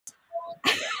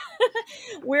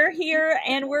We're here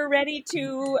and we're ready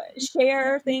to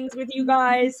share things with you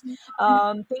guys.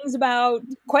 Things about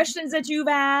questions that you've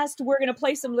asked. We're going to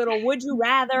play some little Would You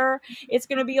Rather. It's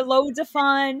going to be loads of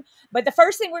fun. But the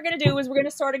first thing we're going to do is we're going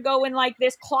to sort of go in like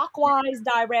this clockwise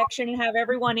direction and have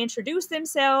everyone introduce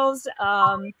themselves.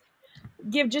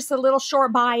 Give just a little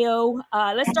short bio.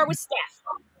 Let's start with Steph.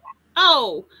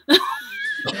 Oh,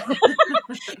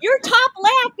 You're top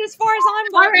left as far as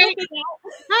I'm all right. looking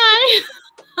at. Hi.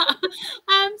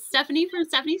 I'm Stephanie from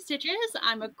Stephanie Stitches.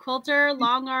 I'm a quilter,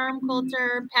 long arm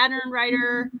quilter, pattern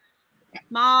writer,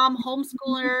 mom,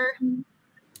 homeschooler,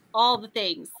 all the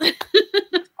things.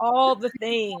 All the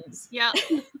things. Yeah.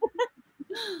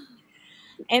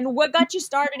 And what got you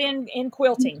started in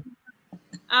quilting?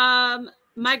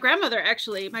 My grandmother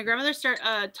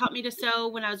taught me to sew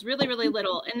when I was really, really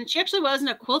little. And she actually wasn't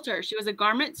a quilter. She was a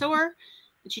garment sewer.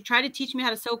 And she tried to teach me how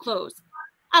to sew clothes.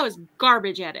 I was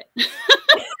garbage at it.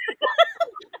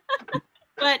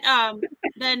 But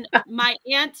then my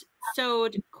aunt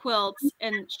sewed quilts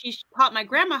and she taught my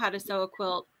grandma how to sew a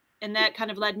quilt. And that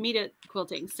kind of led me to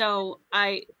quilting. So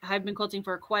I have been quilting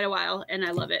for quite a while and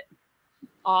I love it.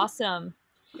 Awesome.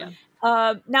 Yeah.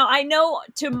 Now I know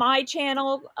to my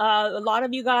channel, a lot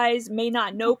of you guys may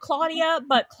not know Claudia,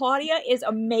 but Claudia is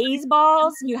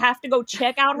amazeballs. You have to go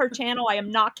check out her channel. I am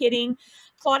not kidding.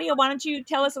 Claudia, why don't you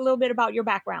tell us a little bit about your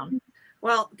background?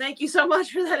 Well, thank you so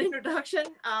much for that introduction.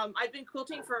 I've been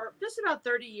quilting for just about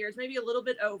 30 years, maybe a little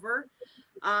bit over.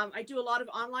 I do a lot of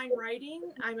online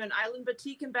writing. I'm an Island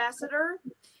Batik ambassador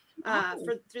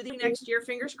through the next year.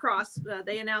 Fingers crossed.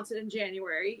 They announce it in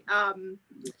January.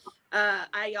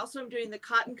 I also am doing the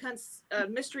Cotton Cunts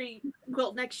mystery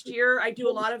quilt next year. I do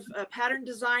a lot of pattern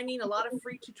designing, a lot of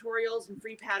free tutorials and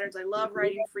free patterns. I love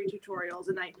writing free tutorials,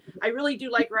 and I really do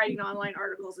like writing online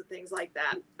articles and things like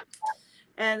that.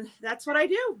 And that's what I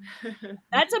do.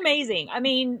 That's amazing. I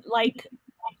mean, like,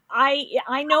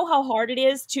 I know how hard it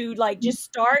is to like just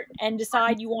start and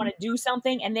decide you want to do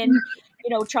something and then, you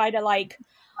know, try to like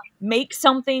make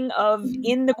something of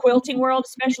in the quilting world,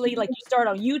 especially like you start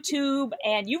on YouTube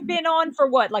and you've been on for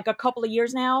what, like a couple of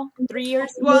years now, 3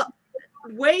 years? Well,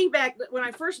 way back when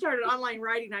I first started online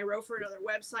writing, I wrote for another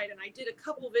website and I did a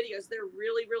couple videos. They're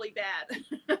really, really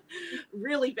bad,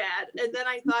 really bad. And then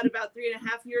I thought about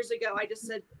 3.5 years ago, I just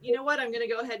said, you know what, I'm going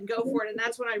to go ahead and go for it. And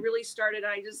that's when I really started.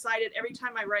 I decided every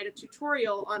time I write a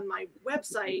tutorial on my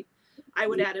website, I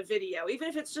would add a video, even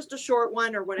if it's just a short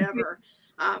one or whatever.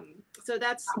 So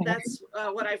that's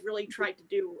what I've really tried to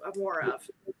do more of.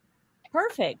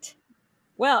 Perfect.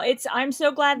 Well, I'm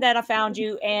so glad that I found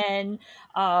you and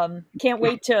can't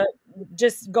wait to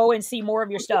just go and see more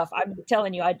of your stuff. I'm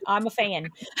telling you, I'm a fan.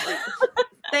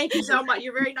 Thank you so much.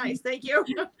 You're very nice. Thank you.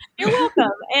 You're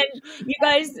welcome. And you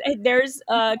guys, there's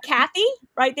Kathy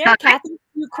right there. Kathy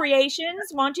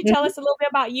Kreations. Why don't you tell us a little bit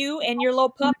about you and your little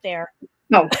pup there?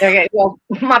 Oh, okay. Well,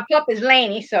 my pup is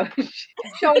Lainey, so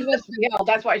she always wants to be held.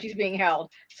 That's why she's being held.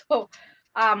 So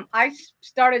I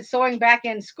started sewing back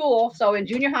in school. So in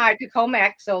junior high, I took home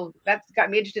ec. So that's got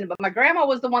me interested in it. But my grandma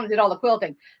was the one that did all the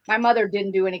quilting. My mother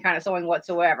didn't do any kind of sewing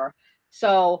whatsoever.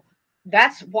 So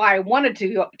that's why I wanted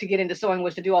to get into sewing,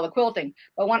 was to do all the quilting.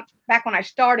 But back when I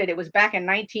started, it was back in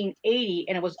 1980,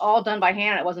 and it was all done by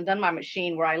hand. It wasn't done by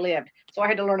machine where I lived. So I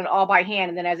had to learn it all by hand.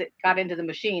 And then as it got into the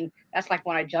machine, that's like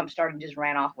when I jump started and just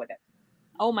ran off with it.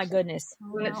 Oh my goodness.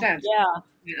 Doesn't it sense?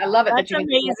 Yeah. I love it. That's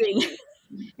amazing.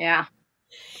 Yeah.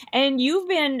 And you've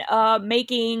been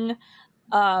making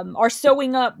or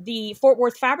sewing up the Fort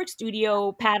Worth Fabric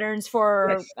Studio patterns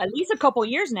for at least a couple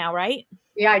years now, right?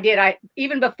 Yeah, I did.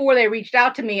 Even before they reached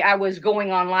out to me, I was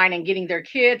going online and getting their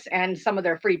kits and some of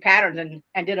their free patterns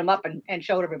and did them up and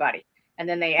showed everybody. And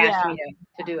then they asked me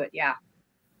to do it. Yeah.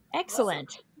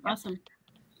 Excellent. Awesome.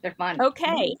 They're fun.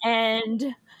 Okay.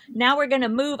 And now we're going to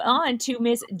move on to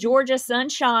Miss Georgia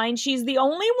Sunshine. She's the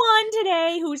only one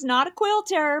today who's not a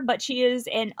quilter, but she is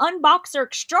an unboxer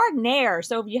extraordinaire.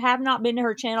 So if you have not been to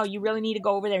her channel, you really need to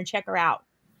go over there and check her out.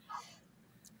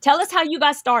 Tell us how you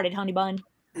got started, honey bun.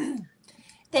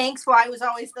 Thanks. Well, I was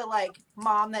always the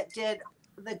mom that did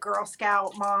the Girl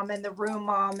Scout mom and the room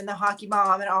mom and the hockey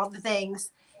mom and all the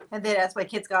things. And then as my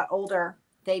kids got older,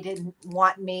 they didn't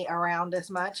want me around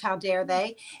as much. How dare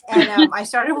they? And I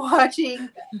started watching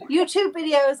YouTube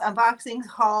videos, unboxings,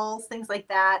 hauls, things like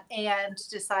that, and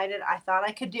decided I thought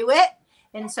I could do it.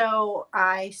 And so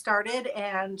I started,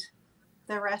 and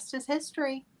the rest is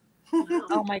history.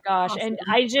 Oh my gosh. Awesome.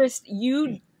 And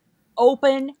you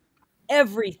open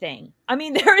everything. I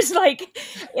mean, there's like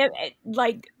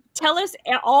tell us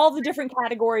all the different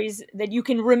categories that you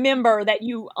can remember that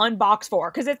you unbox for,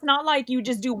 because it's not like you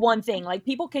just do one thing. Like,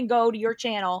 people can go to your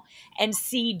channel and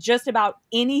see just about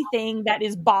anything that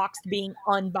is boxed being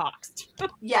unboxed.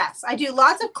 Yes, I do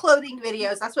lots of clothing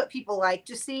videos. That's what people like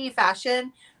to see: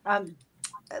 fashion,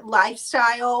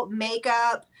 lifestyle,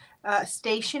 makeup,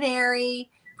 stationery,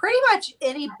 pretty much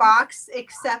any box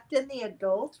except in the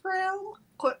adult realm,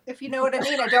 if you know what I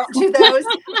mean. I don't do those,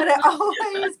 but I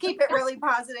always keep it really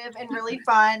positive and really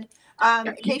fun.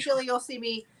 Occasionally you'll see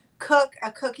me cook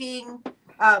a cooking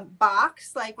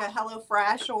box, like a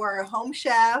HelloFresh or a Home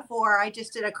Chef, or I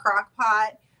just did a crock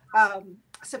pot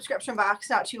subscription box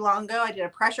not too long ago. I did a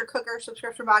pressure cooker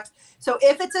subscription box. So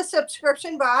if it's a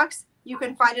subscription box, you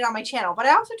can find it on my channel. But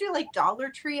I also do like Dollar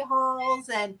Tree hauls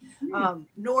and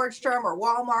Nordstrom or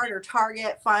Walmart or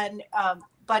Target fun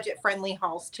budget friendly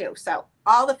hauls too. So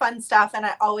all the fun stuff, and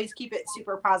I always keep it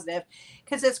super positive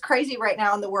because it's crazy right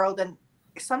now in the world, and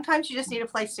sometimes you just need a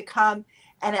place to come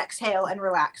and exhale and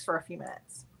relax for a few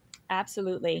minutes.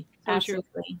 Absolutely. So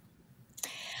Absolutely. true.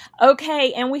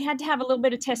 Okay, and we had to have a little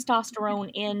bit of testosterone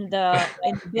in the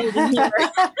building here.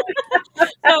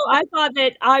 So I thought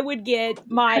that I would get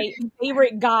my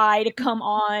favorite guy to come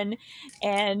on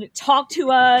and talk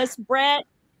to us. Brett,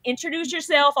 introduce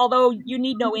yourself, although you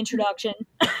need no introduction.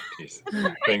 Jeez.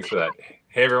 Thanks for that.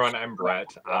 Hey everyone, I'm Brett.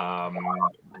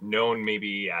 Known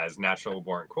maybe as Natural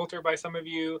Born Quilter by some of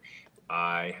you.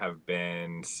 I have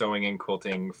been sewing and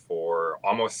quilting for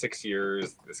almost 6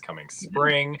 years this coming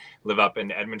spring. Live up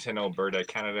in Edmonton, Alberta,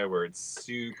 Canada, where it's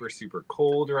super, super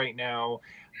cold right now.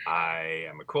 I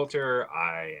am a quilter.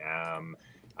 I am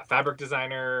a fabric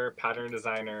designer, pattern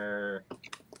designer,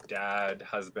 dad,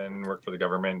 husband, work for the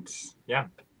government. Yeah.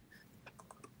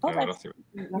 Okay.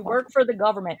 You work for the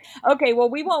government. Okay,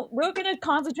 well, we're going to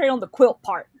concentrate on the quilt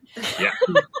part. Yeah.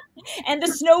 And the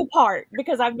snow part,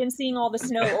 because I've been seeing all the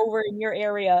snow over in your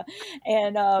area.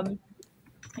 And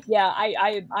yeah,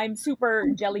 I'm super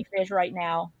jellyfish right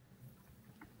now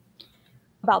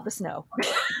about the snow.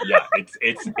 Yeah,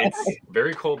 it's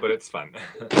very cold, but it's fun.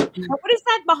 What is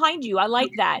that behind you? I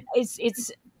like that.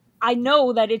 It's I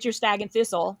know that it's your stag and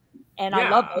thistle, and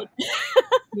I love it.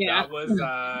 Yeah. That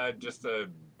was just a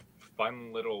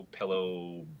fun little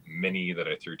pillow mini that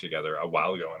I threw together a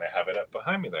while ago, and I have it up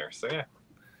behind me there. So yeah.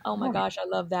 Oh my gosh, I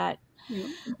love that.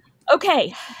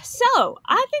 Okay, so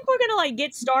I think we're gonna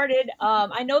get started.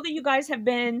 I know that you guys have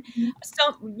been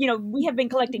we have been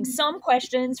collecting some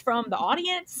questions from the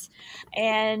audience,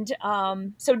 and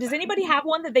so does anybody have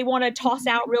one that they want to toss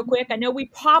out real quick? I know we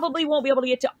probably won't be able to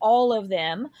get to all of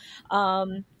them,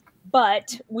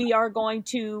 but we are going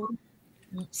to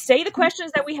say the questions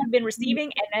that we have been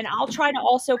receiving, and then I'll try to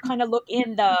also kind of look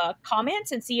in the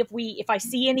comments and see if I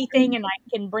see anything and I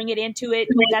can bring it into it.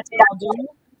 That's what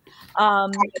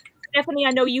I'll do. Stephanie,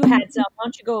 I know you had some. Why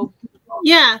don't you go?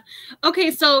 Yeah.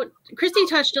 Okay, so Christy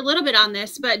touched a little bit on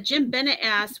this, but Jim Bennett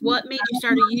asked, what made you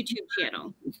start a YouTube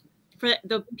channel for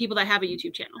the people that have a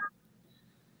YouTube channel?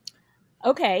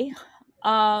 Okay.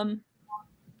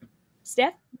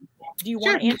 Steph, do you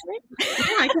want to answer it?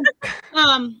 Yeah, I can.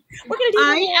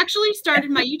 I actually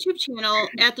started my YouTube channel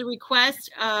at the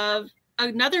request of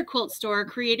another quilt store,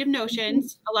 Creative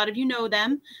Notions. A lot of you know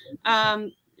them.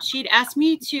 She'd asked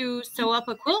me to sew up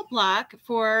a quilt block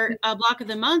for a block of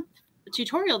the month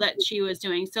tutorial that she was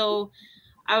doing. So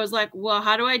I was like, well,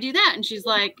 how do I do that? And she's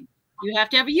like, you have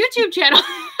to have a YouTube channel.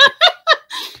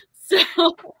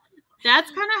 So that's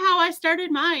kind of how I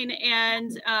started mine.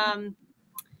 And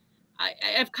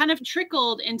I've kind of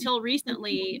trickled until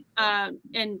recently.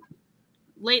 And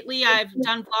lately I've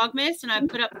done Vlogmas and I've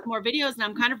put up more videos and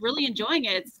I'm kind of really enjoying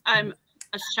it. I'm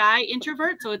a shy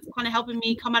introvert, so it's kind of helping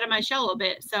me come out of my shell a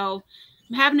bit. So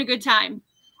I'm having a good time.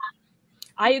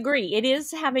 I agree. It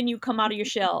is having you come out of your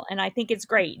shell, and I think it's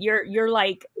great. You're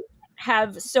like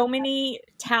have so many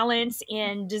talents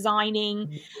in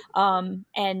designing and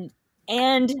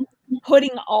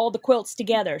putting all the quilts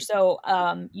together. So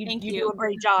you do a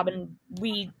great job, and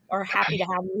we are happy to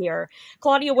have you here.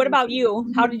 Claudia, what about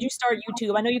you? How did you start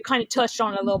YouTube? I know you kind of touched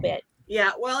on it a little bit.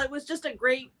 Yeah, well, it was just a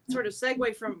great sort of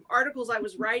segue from articles I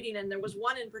was writing, and there was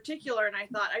one in particular, and I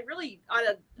thought I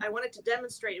wanted to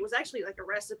demonstrate. It was actually like a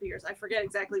recipe, or I forget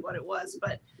exactly what it was,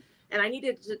 and I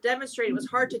needed to demonstrate. It was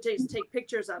hard to take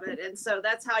pictures of it, and so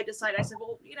that's how I decided. I said,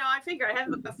 well, I figure I have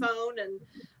a phone, and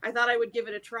I thought I would give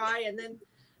it a try, and then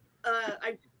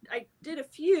I did a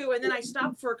few, and then I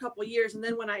stopped for a couple of years, and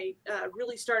then when I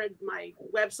really started my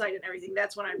website and everything,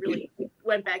 that's when I really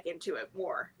went back into it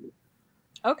more.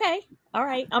 Okay. All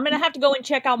right. I'm going to have to go and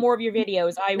check out more of your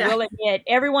videos. I will admit,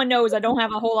 everyone knows I don't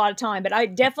have a whole lot of time, but I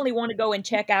definitely want to go and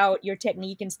check out your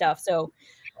technique and stuff. So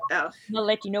Oh, I'm gonna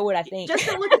let you know what I think. just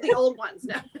don't look at the old ones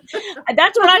now.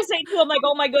 That's what I say too. I'm like,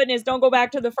 oh my goodness, don't go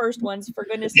back to the first ones, for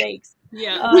goodness sakes.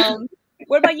 Yeah.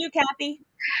 What about you, Kathy?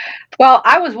 Well,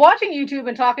 I was watching YouTube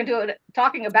and talking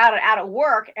about it out at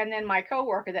work, and then my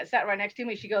coworker that sat right next to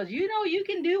me, she goes, "You know, you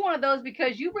can do one of those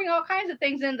because you bring all kinds of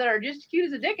things in that are just cute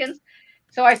as the dickens."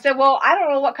 So I said, "Well, I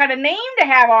don't know what kind of name to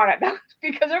have on it,"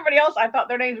 because everybody else, I thought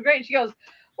their names were great. And she goes,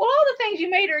 "Well, all the things you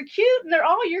made are cute, and they're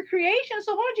all your creations.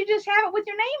 So why don't you just have it with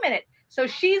your name in it?" So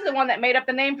she's the one that made up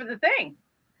the name for the thing,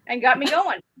 and got me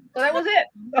going. So that was it.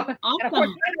 Awesome. And of course,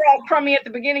 mine were all crummy at the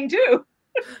beginning too.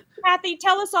 Kathy,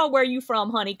 tell us all where you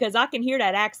from, honey, because I can hear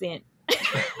that accent.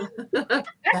 That's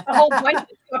a whole bunch of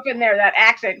stuff in there, that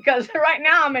accent, because right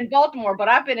now I'm in Baltimore, but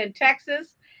I've been in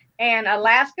Texas and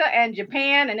Alaska and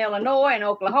Japan and Illinois and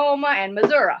Oklahoma and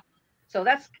Missouri. So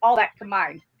that's all that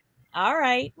combined. All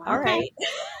right. All right.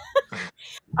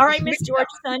 All right, Miss Georgia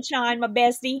Sunshine, my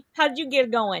bestie. How did you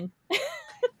get going?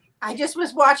 I just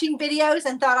was watching videos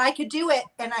and thought I could do it,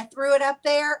 and I threw it up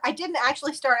there. I didn't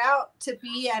actually start out to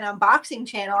be an unboxing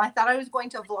channel. I thought I was going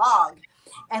to vlog,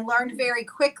 and learned very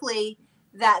quickly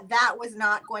that that was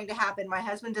not going to happen. My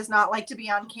husband does not like to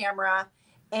be on camera,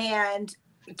 and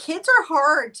kids are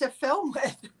hard to film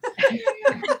with.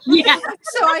 Yeah.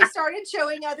 So I started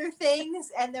showing other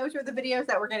things, and those were the videos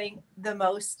that were getting the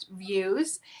most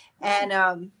views. And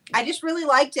I just really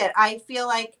liked it. I feel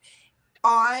like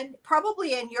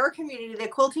probably in your community, the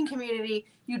quilting community,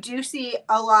 you do see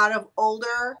a lot of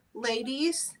older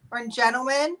ladies or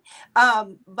gentlemen.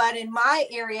 But in my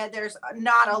area, there's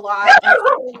not a lot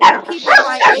of people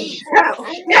my age. A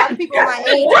lot of people my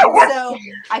age. And so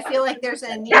I feel like there's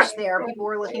a niche there. People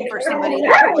were looking for somebody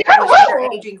that was their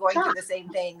age and going through the same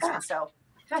things. And so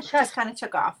it just kind of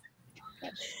took off.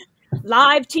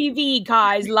 Live TV,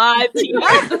 guys. Live TV.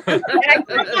 And I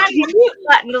couldn't find the mute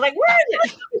button. I was like, where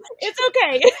is it? It's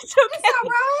okay. It's okay. It's all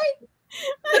right.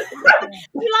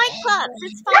 You like pups.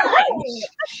 It's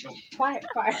fine. Quiet,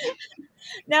 quiet.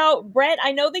 Now, Brett,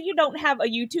 I know that you don't have a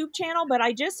YouTube channel, but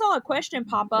I just saw a question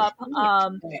pop up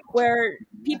where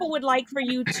people would like for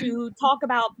you to talk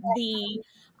about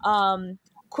the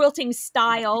quilting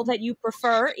style that you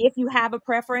prefer, if you have a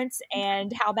preference,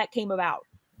 and how that came about.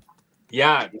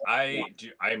 Yeah,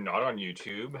 I'm not on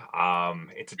YouTube.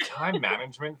 It's a time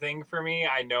management thing for me.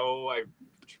 I know a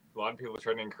lot of people are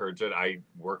trying to encourage it. I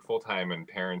work full time in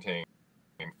parenting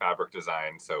and fabric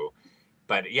design. So,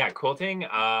 but yeah, quilting.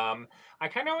 I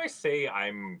kind of always say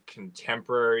I'm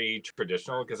contemporary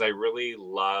traditional because I really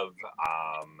love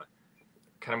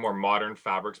kind of more modern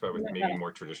fabrics, but with maybe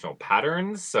more traditional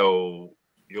patterns. So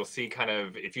you'll see kind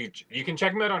of, if you can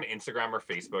check them out on Instagram or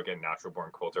Facebook at Natural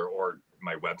Born Quilter, or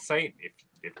my website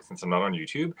if since I'm not on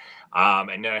YouTube.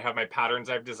 And then I have my patterns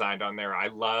I've designed on there. I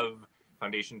love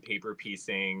foundation paper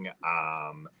piecing,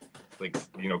 like,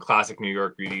 you know, classic New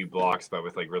York beauty blocks, but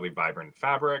with like really vibrant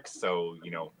fabrics. So,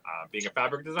 you know, being a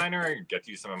fabric designer, I get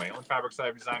to use some of my own fabrics that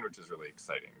I've designed, which is really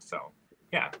exciting. So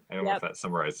yeah, I don't know if that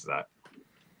summarizes that.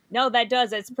 No, that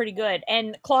does. That's pretty good.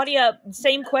 And Claudia,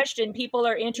 same question. People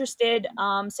are interested,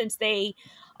 since they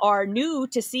are new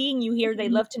to seeing you here.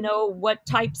 They'd love to know what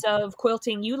types of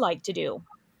quilting you like to do.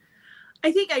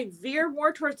 I think I veer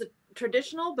more towards the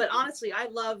traditional, but honestly, I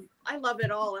love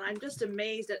it all. And I'm just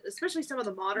amazed at, especially some of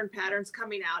the modern patterns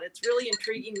coming out. It's really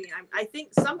intriguing me. I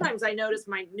think sometimes I notice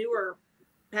my newer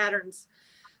patterns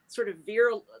sort of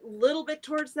veer a little bit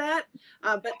towards that.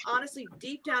 But honestly,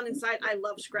 deep down inside, I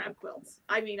love scrap quilts.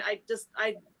 I mean, I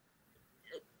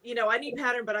need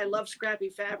pattern, but I love scrappy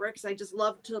fabrics. I just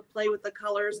love to play with the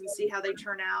colors and see how they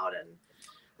turn out.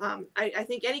 And I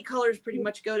think any colors pretty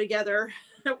much go together,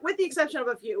 with the exception of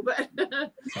a few. But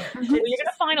well, you're going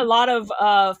to find a lot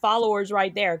of followers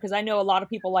right there, because I know a lot of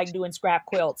people like doing scrap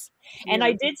quilts. And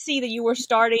I did see that you were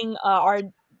starting,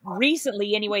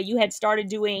 recently anyway, you had started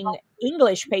doing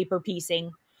English paper piecing.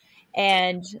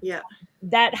 And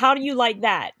that, how do you like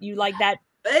that? You like that?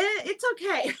 It's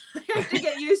okay. I have to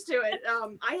get used to it.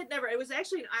 It was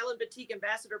actually an Island Batik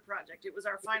Ambassador project. It was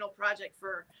our final project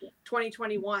for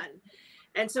 2021.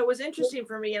 And so it was interesting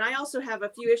for me. And I also have a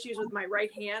few issues with my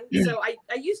right hand. So I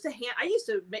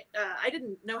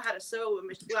didn't know how to sew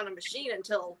on a machine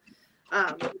until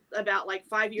about like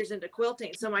 5 years into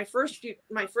quilting. So my first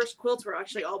quilts were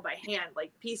actually all by hand,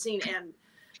 like piecing and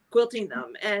quilting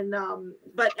them. And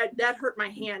but that hurt my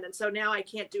hand, and so now I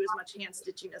can't do as much hand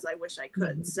stitching as I wish I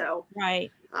could. So I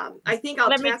think I'll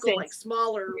tackle like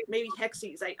smaller, maybe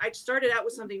hexies. I started out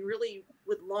with something really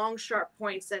with long sharp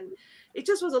points, and it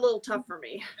just was a little tough for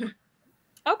me.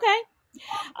 Okay.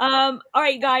 All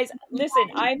right, guys, listen,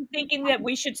 I'm thinking that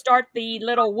we should start the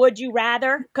little would you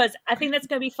rather, because I think that's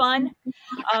going to be fun.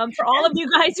 For all of you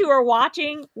guys who are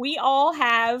watching, we all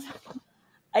have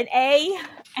an A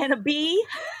and a B.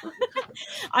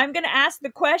 I'm going to ask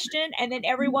the question, and then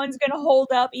everyone's going to hold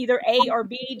up either A or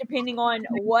B, depending on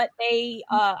what they,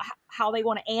 how they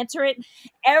want to answer it.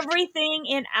 Everything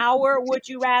in our would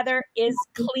you rather is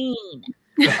clean.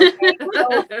 Okay, so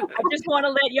I just want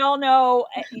to let y'all know,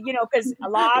 you know, because a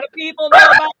lot of people know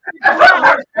about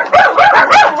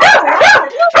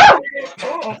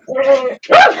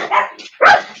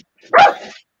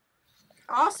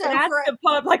Also, that's for the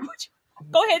pub. Like,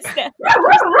 go ahead, Steph.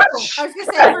 I was gonna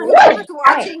say, for whoever's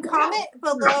watching, comment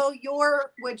below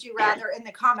your would you rather in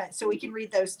the comments so we can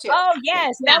read those too. Oh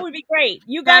yes, that would be great.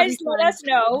 You guys let us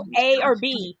know A or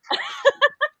B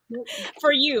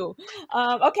for you.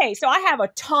 Okay, so I have a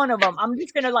ton of them. I'm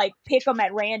just gonna like pick them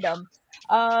at random.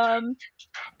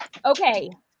 Okay.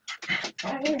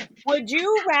 Would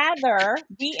you rather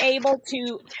be able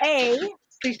to A,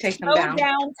 Please take them slow down.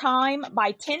 down time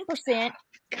by 10%,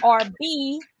 or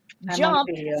B, jump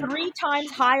 3 times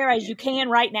higher as you can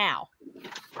right now?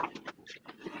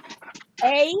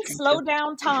 A, slow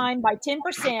down time by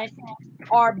 10%,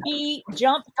 or B,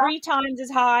 jump 3 times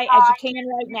as high as you can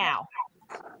right now.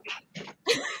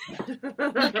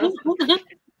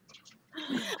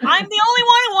 I'm the only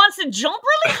one who wants to jump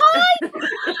really high?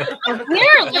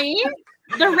 Clearly.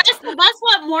 The rest of us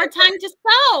want more time to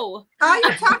sew. All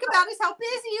you talk about is how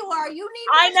busy you are. You need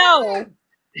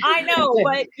I know,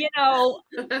 but you know,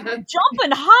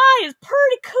 jumping high is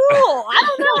pretty cool. I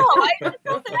don't know. I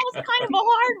thought that was kind of a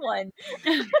hard one.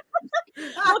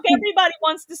 Look, everybody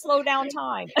wants to slow down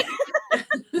time.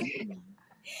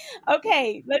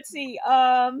 Okay, let's see.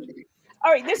 All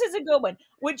right, this is a good one.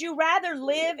 Would you rather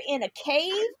live in a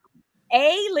cave?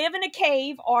 A, live in a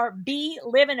cave, or B,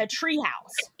 live in a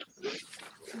treehouse?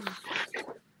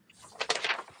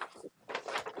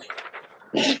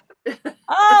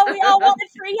 Oh, we all want a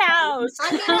treehouse.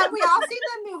 I mean, have we all seen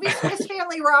the movie Swiss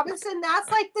Family Robinson? That's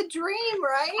like the dream,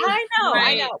 right? I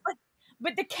know.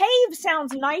 But the cave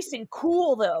sounds nice and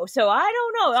cool though. So I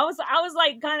don't know. I was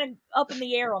like kind of up in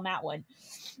the air on that one.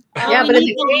 Yeah, but in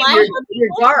the cave, you're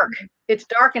dark. It's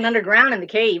dark and underground in the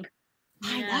cave.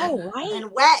 I know, right?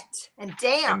 And wet and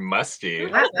damp. And musty.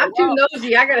 I'm too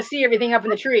nosy. I got to see everything up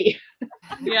in the tree.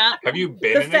 Yeah. Have you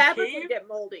been The in a fabric cave? will get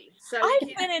moldy. So I've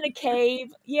been in a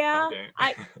cave. Yeah. Okay.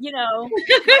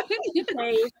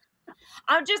 Cave.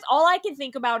 I'm just, all I can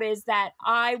think about is that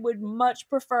I would much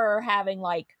prefer having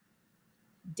like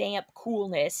damp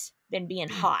coolness than being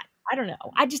hot. I don't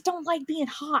know. I just don't like being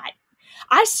hot.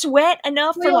 I sweat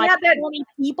enough for like 20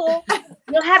 people.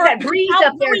 You'll have that breeze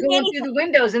up there going through the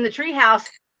windows in the treehouse.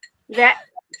 Let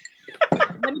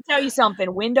me tell you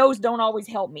something. Windows don't always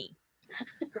help me.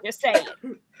 Just saying.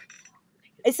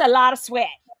 It's a lot of sweat.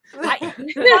 I'm at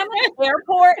the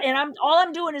airport and all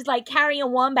I'm doing is like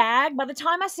carrying one bag. By the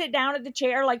time I sit down at the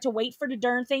chair, like to wait for the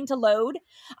darn thing to load,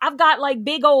 I've got like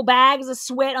big old bags of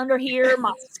sweat under here.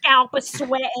 My scalp is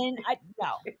sweating.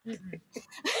 No.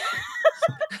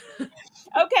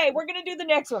 Okay, we're gonna do the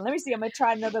next one. Let me see. I'm gonna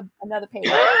try another page.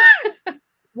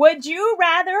 Would you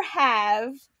rather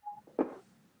have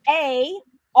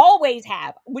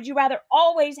would you rather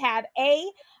always have a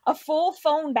full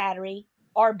phone battery,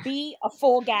 or B, a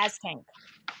full gas tank?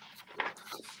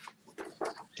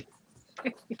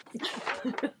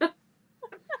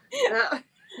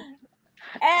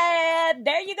 And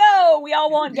there you go. We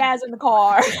all want gas in the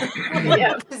car.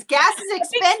 Yeah, because gas is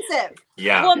expensive.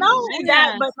 Yeah. Well, not only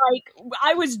that, but like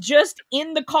I was just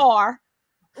in the car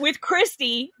with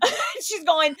Christy. She's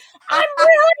going, I'm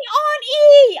really on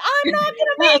E. I'm not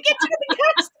gonna make it to the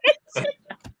gas station.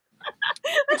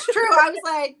 It's true. I was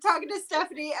like talking to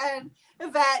Stephanie and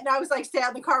Yvette, and I was like, stay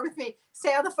on the car with me.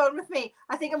 Stay on the phone with me.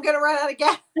 I think I'm going to run out of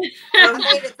gas. I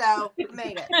made it, though.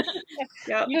 Made it.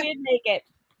 Yep. You did make it.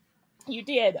 You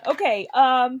did. Okay.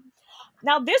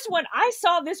 Now this one, I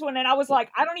saw this one, and I was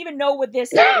like, I don't even know what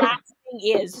this last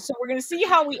thing is. So we're going to see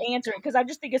how we answer it, because I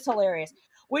just think it's hilarious.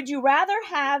 Would you rather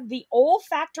have the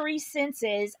olfactory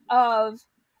senses of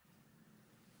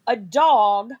a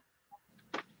dog?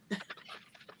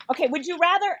 Okay, would you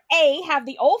rather A, have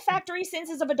the olfactory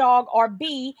senses of a dog, or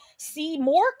B, see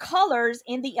more colors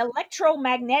in the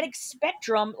electromagnetic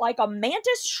spectrum like a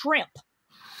mantis shrimp?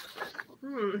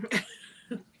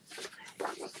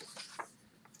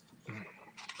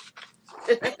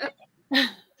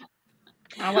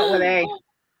 I went with A.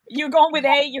 You're going with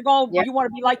A? You want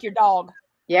to be like your dog?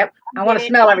 Yep. I want to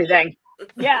smell everything.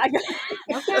 Yeah.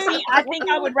 See, I think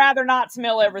I would rather not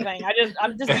smell everything.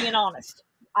 I'm just being honest.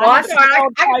 Well, I that's have fine. I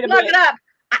spelled can quite a plug bit. it up.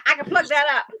 I can plug that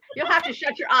up. You'll have to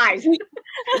shut your eyes.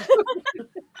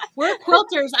 We're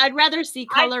quilters. I'd rather see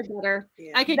color better.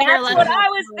 Yeah. I could care That's less. what about I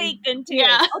was coloring. thinking too.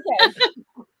 Yeah. Okay.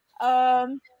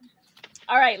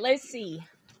 All right, let's see.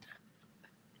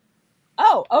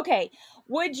 Oh, okay.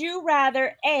 Would you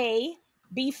rather A,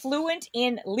 be fluent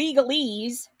in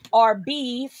legalese, or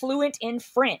B, fluent in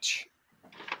French?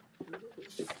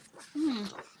 Hmm.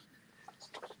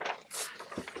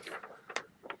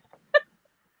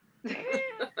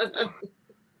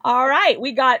 All right,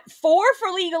 we got 4 for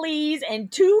legalese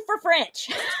and 2 for French.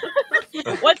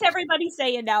 What's everybody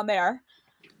saying down there?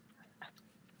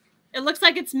 It looks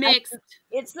like it's mixed.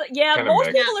 It's yeah, Kinda most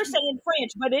mixed. people are saying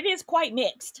French, but it is quite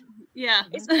mixed. Yeah.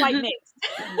 It's quite mixed.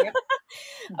 Yep.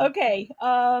 Okay.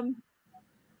 Oh,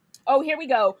 here we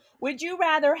go. Would you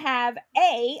rather have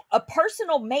A, a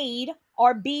personal maid,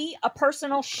 or B, a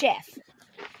personal chef?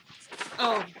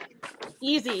 Oh,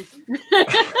 easy.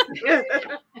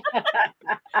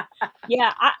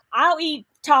 Yeah, I'll eat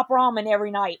top ramen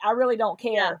every night. I really don't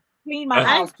care. Yeah. Clean my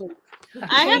house, please.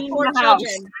 I have Clean 4 my house.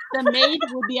 children. The maid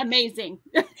would be amazing.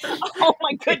 Oh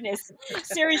my goodness.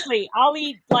 Seriously, I'll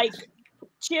eat like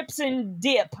chips and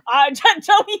dip. I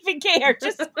don't even care.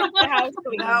 Just keep the house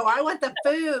clean. No, I want the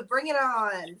food. Bring it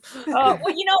on. Well,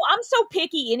 you know, I'm so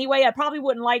picky anyway. I probably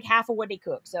wouldn't like half of what they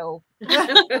cook. So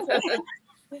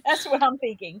that's what I'm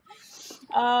thinking.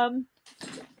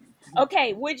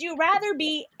 Okay, would you rather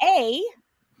be A,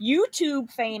 YouTube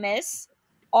famous,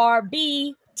 or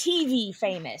B, TV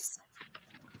famous?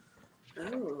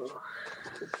 Oh.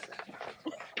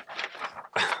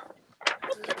 I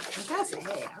gotta say,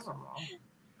 hey, I don't know.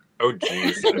 Oh,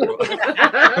 geez.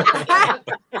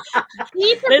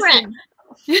 Listen,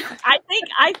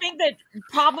 I think that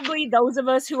probably those of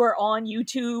us who are on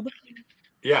YouTube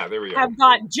Yeah, there we go. have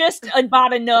got just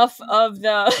about enough of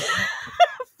the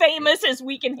famous as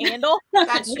we can handle.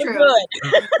 That's We're true. good.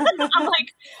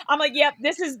 I'm like, yep,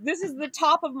 this is the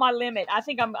top of my limit. I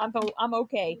think I'm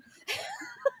okay.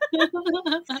 And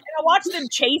I watch them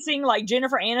chasing like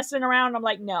Jennifer Aniston around. I'm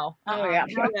like, no. Oh, yeah.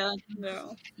 Yeah,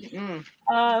 no. Mm.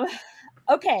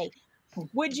 Okay.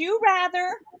 Would you rather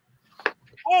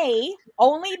A,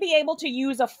 only be able to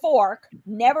use a fork,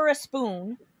 never a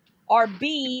spoon, or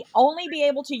B, only be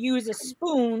able to use a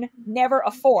spoon, never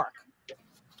a fork?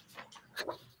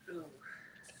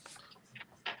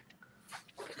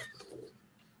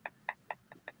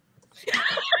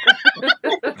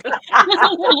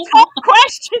 Tough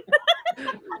question.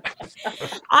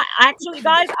 Actually,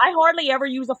 guys, I hardly ever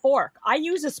use a fork. I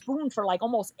use a spoon for like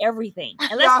almost everything.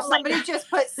 Unless Y'all, I'm like, somebody just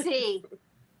put C.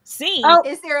 C.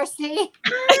 Is there a C?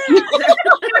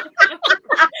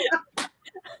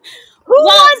 Who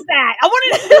was that? I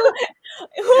want to know.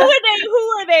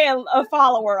 Who are they a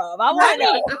follower of? I want to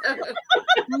know.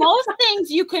 Most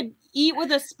things you could eat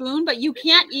with a spoon, but you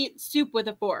can't eat soup with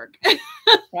a fork.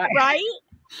 Right?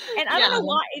 And I don't Yeah. know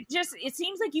why. It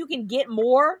seems like you can get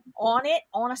more on it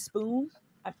on a spoon.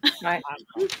 Right.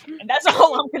 And that's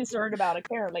all I'm concerned about,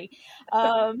 apparently.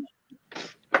 Okay.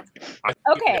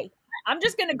 I'm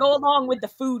just going to go along with the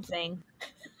food thing.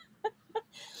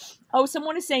 Oh,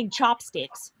 someone is saying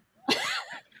chopsticks.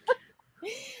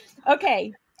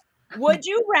 Okay. Would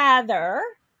you rather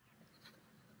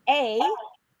A,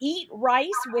 eat rice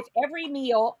with every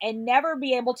meal and never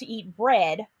be able to eat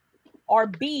bread, or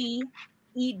B,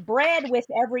 eat bread with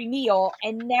every meal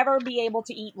and never be able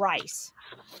to eat rice?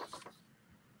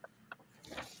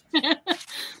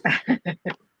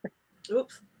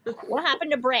 Oops. What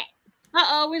happened to Brett?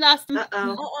 Uh-oh, we lost him.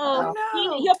 Uh-oh. Oh,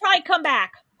 no. he'll probably come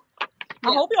back. I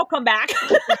Yeah. hope he'll come back.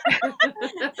 I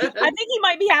think he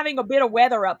might be having a bit of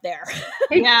weather up there.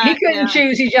 He couldn't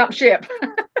choose. He jumped ship.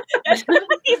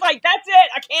 He's like, that's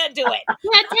it. I can't do it.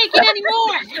 Can't take it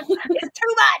anymore. It's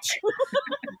too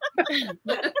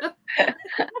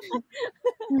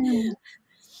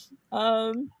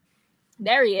much.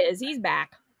 There he is. He's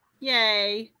back.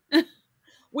 Yay.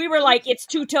 We were like, it's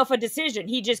too tough a decision.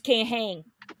 He just can't hang.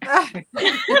 I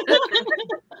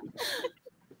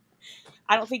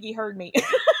don't think he heard me.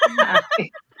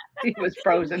 He was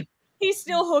frozen. He's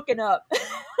still hooking up.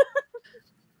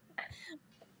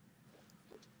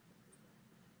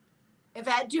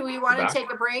 Yvette, do we want to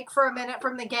take a break for a minute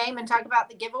from the game and talk about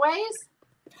the giveaways?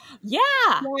 Yeah,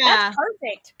 Yeah. that's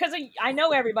perfect. Because I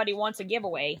know everybody wants a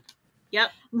giveaway.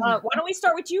 Yep. Why don't we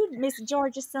start with you, Miss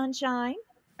Georgia Sunshine?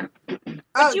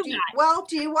 Oh, you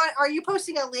do you want? Are you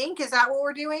posting a link? Is that what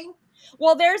we're doing?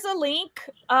 Well, there's a link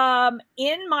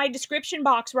in my description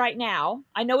box right now.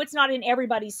 I know it's not in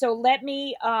everybody's, so let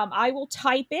me. I will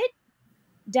type it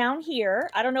down here.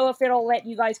 I don't know if it'll let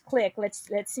you guys click. Let's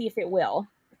see if it will.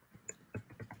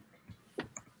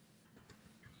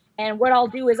 And what I'll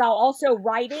do is I'll also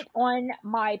write it on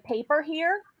my paper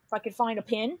here. If I could find a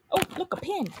pen. Oh, look, a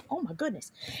pen. Oh my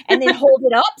goodness. And then hold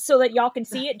it up so that y'all can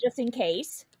see it just in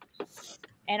case.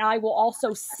 And I will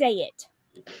also say it.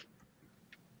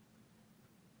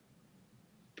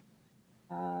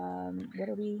 What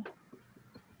are we?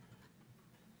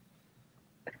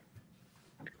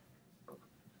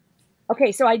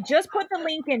 Okay, so I just put the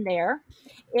link in there.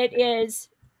 It is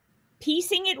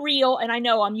Piecing It Real, and I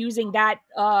know I'm using that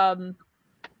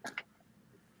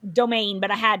domain,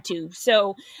 but I had to.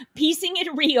 So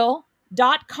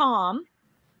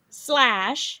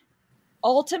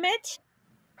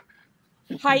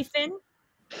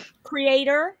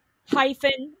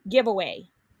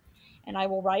And I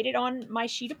will write it on my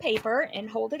sheet of paper and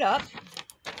hold it up.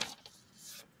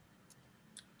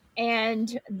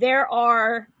 And there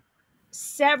are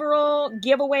several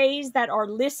giveaways that are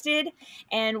listed.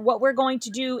 And what we're going to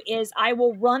do is I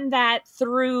will run that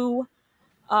through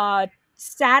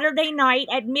Saturday night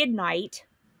at midnight.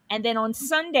 And then on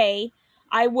Sunday,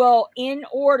 I will, in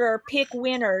order, pick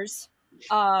winners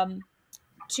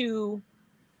to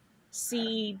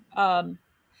see.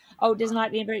 Oh, does not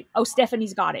anybody? Oh,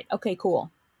 Stephanie's got it. Okay, cool.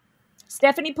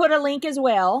 Stephanie put a link as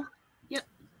well. Yep.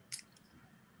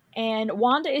 And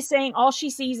Wanda is saying all she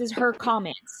sees is her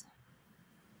comments.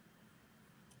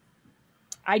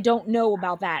 I don't know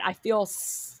about that. I feel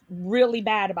really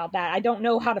bad about that. I don't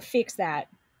know how to fix that.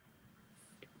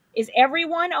 Is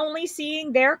everyone only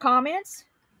seeing their comments?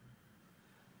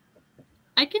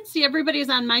 I can see everybody's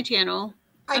on my channel.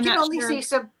 I can only see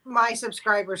my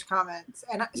subscribers' comments,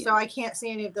 and so I can't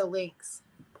see any of the links.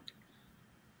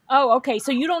 Oh, okay.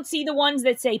 So you don't see the ones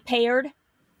that say paired?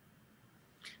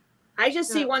 I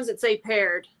just see ones that say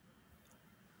paired.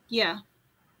 Yeah.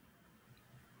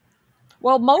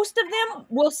 Well, most of them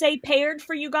will say paired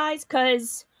for you guys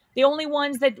because the only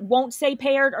ones that won't say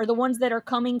paired are the ones that are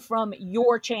coming from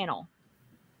your channel.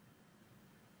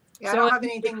 Yeah, so I don't have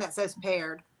anything that says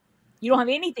paired. You don't have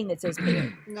anything that says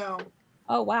paired? No.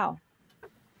 Oh, wow.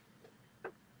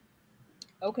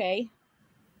 Okay.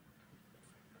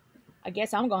 I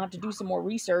guess I'm going to have to do some more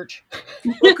research.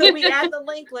 Well, could we add the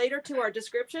link later to our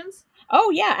descriptions?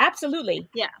 Oh, yeah, absolutely.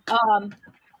 Yeah. I'm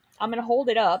going to hold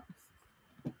it up.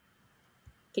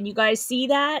 Can you guys see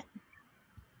that?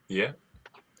 Yeah.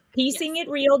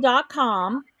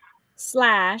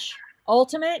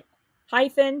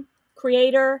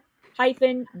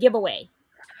 piecingitreal.com/ultimate-creator-giveaway.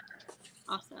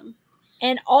 Awesome.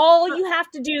 And all you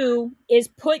have to do is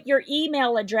put your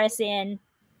email address in,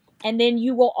 and then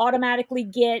you will automatically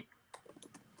get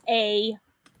a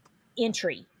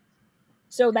entry.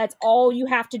 So that's all you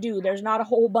have to do. There's not a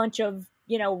whole bunch of,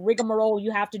 rigmarole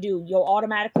you have to do. You'll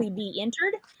automatically be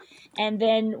entered. And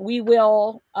then we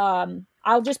will,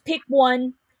 I'll just pick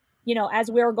one,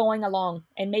 as we're going along.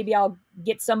 And maybe I'll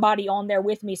get somebody on there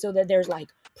with me so that there's like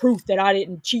proof that I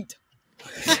didn't cheat.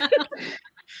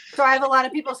 So I have a lot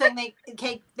of people saying they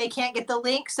can't get the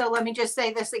link. So let me just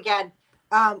say this again.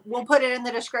 We'll put it in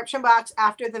the description box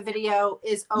after the video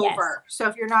is over. Yes. So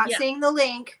if you're not seeing the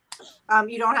link,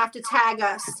 you don't have to tag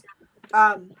us.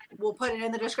 We'll put it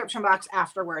in the description box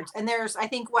afterwards. And there's, I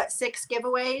think, 6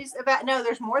 giveaways? No,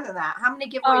 there's more than that. How many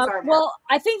giveaways are there? Well,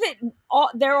 I think that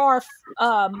there are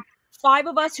 5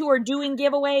 of us who are doing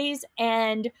giveaways,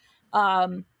 and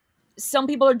some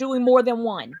people are doing more than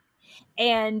one.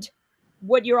 And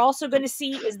what you're also going to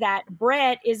see is that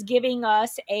Brett is giving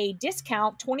us a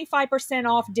discount, 25%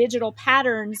 off digital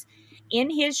patterns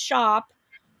in his shop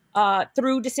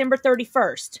through December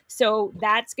 31st. So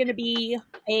that's going to be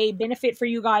a benefit for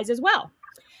you guys as well.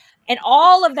 And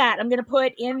all of that I'm going to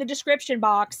put in the description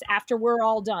box after we're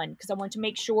all done, because I want to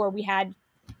make sure we had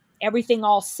everything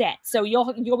all set. So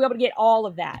you'll be able to get all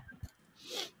of that.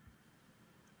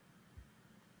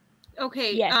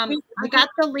 Okay. Yes. I got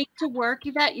the link to work,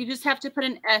 Yvette. You just have to put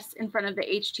an S in front of the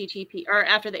HTTP, or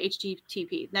after the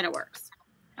HTTP, then it works.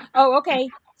 Oh, okay.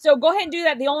 So go ahead and do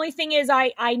that. The only thing is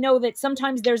I know that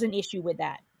sometimes there's an issue with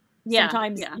that. Yeah.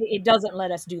 Sometimes it doesn't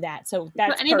let us do that. So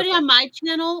that's anybody perfect. On my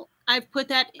channel, I've put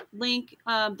that link,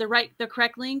 the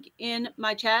correct link in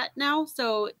my chat now.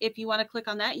 So if you want to click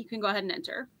on that, you can go ahead and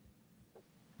enter.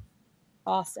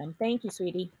 Awesome. Thank you,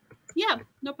 sweetie. Yeah,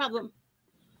 no problem.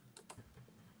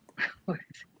 I'm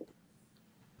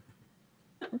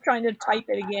trying to type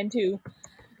it again too.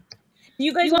 Do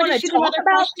you guys want to shoot talk another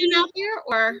about question out here,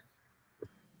 or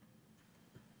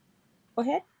go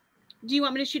ahead? Do you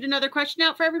want me to shoot another question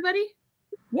out for everybody?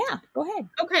 Yeah, go ahead.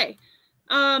 Okay.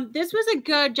 This was a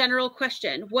good general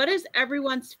question. What is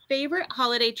everyone's favorite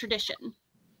holiday tradition?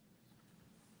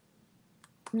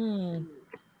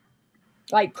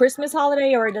 Like Christmas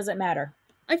holiday, or it doesn't matter?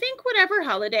 I think whatever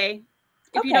holiday.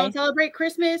 If you Okay. don't celebrate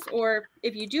Christmas, or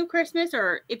if you do Christmas,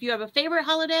 or if you have a favorite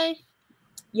holiday.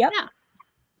 Yep. Yeah.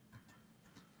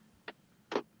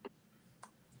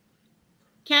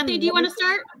 Kathy, do you want to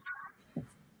start?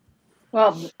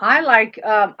 Well, I like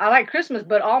Christmas,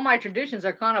 but all my traditions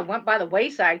are kind of went by the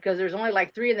wayside because there's only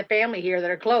like 3 in the family here that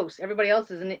are close. Everybody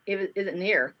else isn't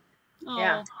near. Oh,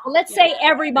 Yeah. Well, let's say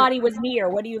everybody was near.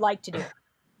 What do you like to do?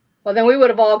 Well, then we would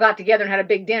have all got together and had a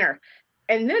big dinner.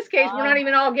 In this case, we're not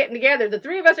even all getting together. The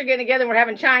 3 of us are getting together and we're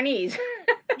having Chinese.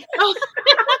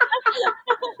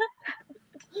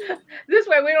 This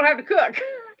way we don't have to cook.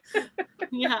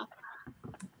 Yeah.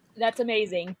 That's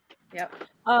amazing. Yep.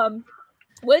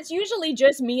 Well, it's usually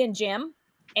just me and Jim.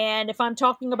 And if I'm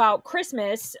talking about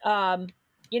Christmas,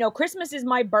 you know, Christmas is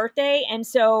my birthday. And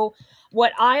so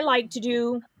what I like to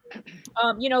do,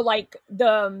 you know, like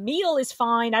the meal is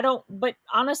fine. But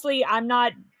honestly, I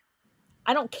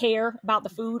don't care about the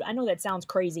food. I know that sounds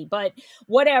crazy, but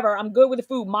whatever. I'm good with the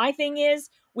food. My thing is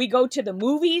we go to the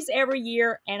movies every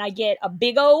year and I get a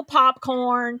big old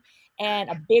popcorn and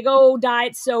a big old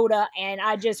diet soda and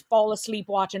I just fall asleep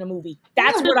watching a movie.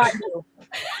 That's what I do.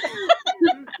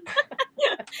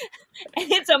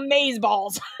 And it's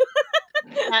amazeballs.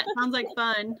 That sounds like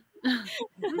fun.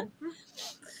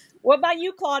 What about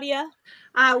you, Claudia?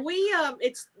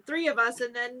 It's 3 of us,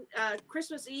 and then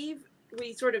Christmas Eve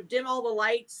we sort of dim all the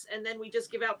lights and then we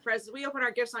just give out presents. We open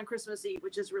our gifts on Christmas Eve,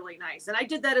 which is really nice. And I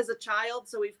did that as a child,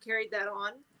 so we've carried that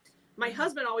on. My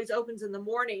husband always opens in the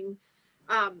morning.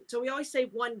 So we always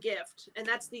save one gift, and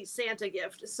that's the Santa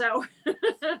gift. So,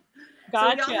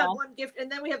 Gotcha. So we all have one gift,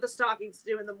 and then we have the stockings to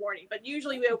do in the morning. But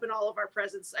usually we open all of our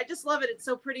presents. I just love it. It's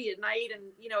so pretty at night, and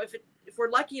you know, if we're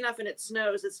lucky enough and it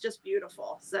snows, it's just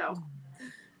beautiful. So,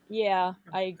 yeah,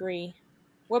 I agree.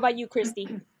 What about you,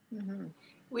 Christy?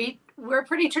 We're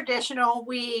pretty traditional.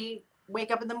 We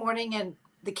wake up in the morning, and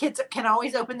the kids can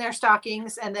always open their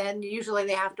stockings, and then usually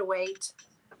they have to wait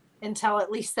until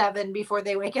at least 7 before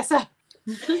they wake us up.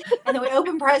 And then we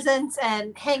open presents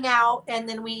and hang out, and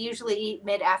then we usually eat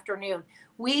mid-afternoon.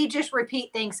 We just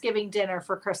repeat Thanksgiving dinner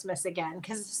for Christmas again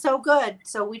because it's so good.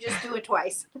 So we just do it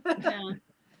twice. Yeah.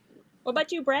 What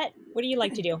about you, Brett? What do you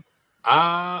like to do?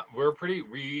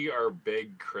 We are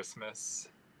big Christmas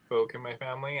folk in my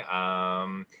family.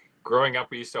 Growing up,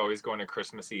 we used to always go on a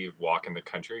Christmas Eve walk in the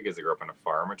country because I grew up on a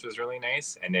farm, which was really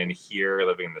nice. And then here,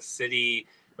 living in the city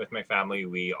with my family,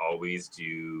 we always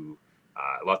do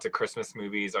lots of Christmas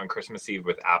movies on Christmas Eve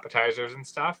with appetizers and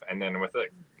stuff. And then with a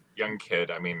young kid,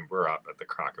 I mean, we're up at the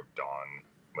crack of dawn,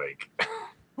 like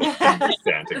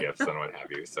Santa gifts and what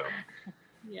have you. So,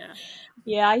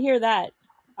 yeah, I hear that.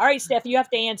 All right, Steph, you have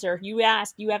to answer. You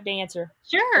asked, you have to answer.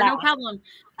 Sure, no problem.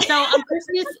 So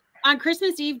on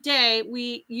Christmas Eve day,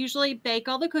 we usually bake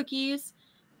all the cookies,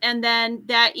 and then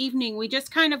that evening we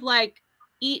just kind of like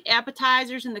eat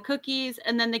appetizers and the cookies,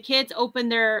 and then the kids open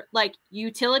their like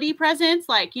utility presents,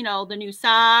 like, you know, the new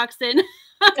socks and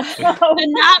the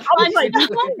not fun stuff.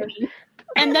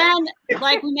 And then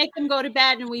like we make them go to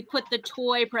bed and we put the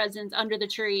toy presents under the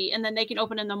tree, and then they can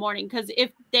open in the morning, because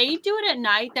if they do it at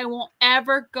night, they won't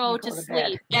ever go to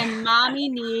sleep, and mommy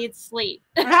needs sleep.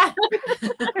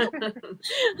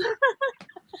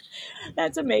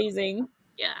 That's amazing.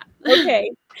 Yeah. Okay.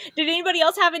 Did anybody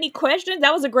else have any questions?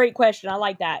 That was a great question. I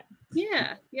like that.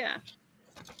 Yeah.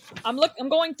 I'm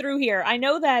going through here. I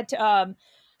know that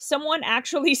someone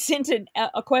actually sent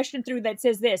a question through that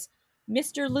says this: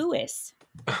 Mr. Lewis,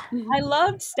 I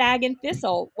loved Stag and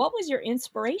Thistle. What was your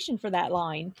inspiration for that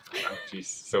line? Oh, geez,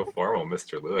 so formal,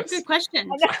 Mr. Lewis. Good question.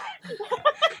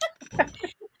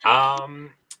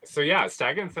 So yeah,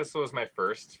 Stag and Thistle was my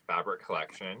first fabric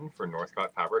collection for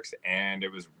Northcott Fabrics, and it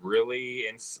was really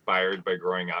inspired by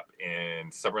growing up in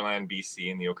Summerland,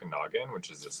 BC in the Okanagan, which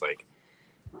is this like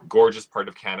gorgeous part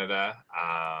of Canada.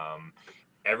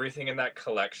 Everything in that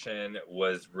collection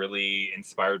was really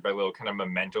inspired by little kind of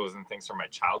mementos and things from my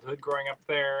childhood growing up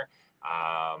there.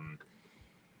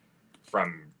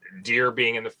 From deer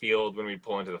being in the field when we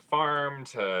pull into the farm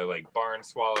to like barn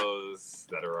swallows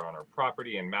that are on our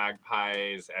property and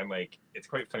magpies. And like, it's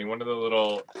quite funny. One of the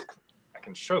little, I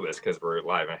can show this because we're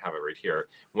live and I have it right here.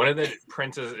 One of the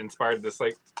prints inspired this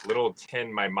like little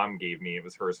tin my mom gave me. It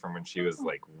was hers from when she was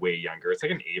like way younger. It's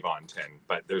like an Avon tin,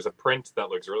 but there's a print that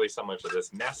looks really similar to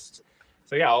this nest.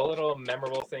 So yeah, all little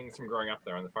memorable things from growing up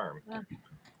there on the farm. Oh,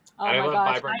 and I love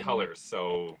vibrant colors.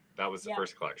 So that was the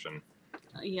first collection.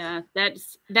 Yeah,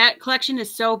 that collection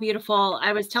is so beautiful.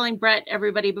 I was telling Brett,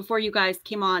 everybody, before you guys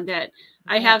came on, that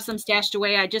I have some stashed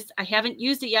away. I haven't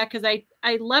used it yet because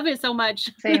I love it so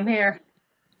much. Same here.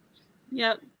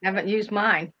 Yep. Haven't used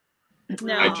mine.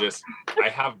 No. I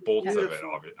have bolts of it.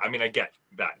 Beautiful. Obviously. I mean, I get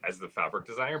that as the fabric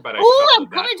designer, but I Oh, I'm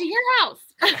shuffled coming to your house.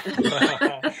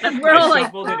 that. We're all I like,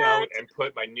 shuffled it out and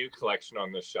put my new collection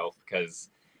on the shelf because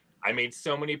I made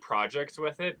so many projects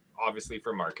with it, obviously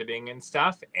for marketing and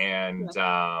stuff. And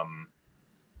I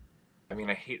mean,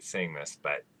 I hate saying this,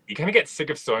 but you kind of get sick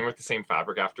of sewing with the same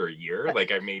fabric after a year.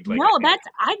 Like I made like no,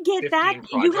 I get that.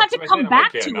 You have to come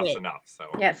back to enough's it. enough. So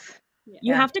Yes.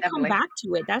 You have to come definitely. back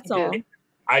to it. That's You do. all.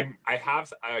 I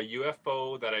have a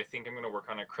UFO that I think I'm going to work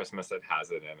on at Christmas that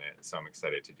has it in it. So I'm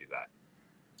excited to do that.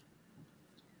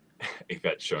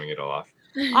 Yvette's showing it all off.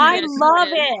 I Yes, love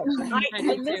you did. it. I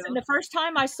did Listen, too. the first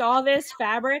time I saw this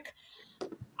fabric,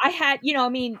 I had, I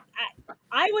mean,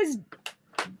 I was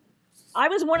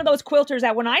one of those quilters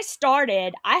that when I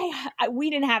started, we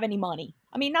didn't have any money.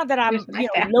 I mean, not that I'm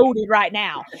loaded right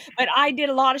now, but I did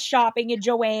a lot of shopping at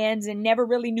Joann's and never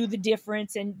really knew the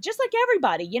difference. And just like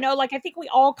everybody, like I think we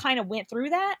all kind of went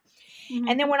through that. Mhm.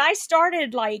 And then when I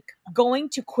started like going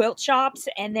to quilt shops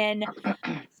and then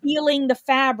feeling the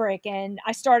fabric, and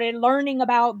I started learning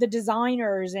about the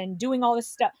designers and doing all this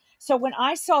stuff. So when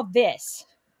I saw this,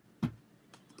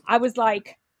 I was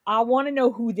like, I want to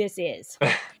know who this is.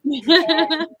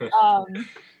 And,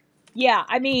 yeah,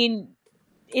 I mean,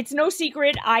 it's no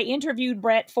secret. I interviewed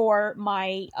Brett for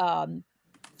my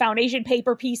foundation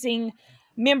paper piecing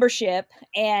membership,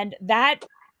 and that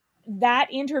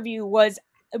interview was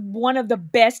one of the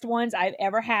best ones I've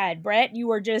ever had. Brett,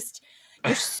 you're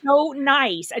so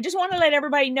nice. I just want to let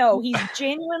everybody know he's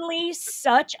genuinely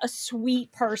such a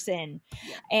sweet person.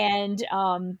 And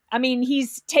I mean,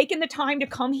 he's taken the time to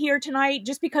come here tonight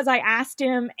just because I asked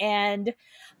him, and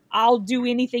I'll do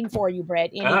anything for you, Brett.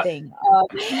 Anything.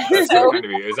 That's so kind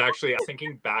of you. It was actually,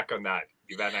 thinking back on that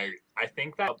event, I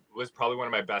think that was probably one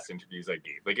of my best interviews I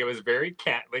gave. Like it was very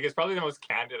it's probably the most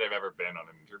candid I've ever been on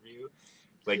an interview.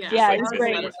 Like just like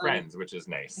visiting with friends, which is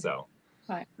nice. So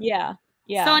yeah.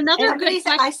 So another good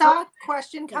question. I saw a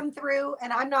question come through,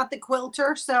 and I'm not the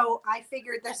quilter, so I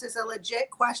figured this is a legit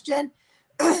question.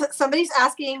 Somebody's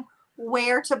asking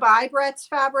where to buy Brett's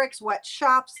fabrics, what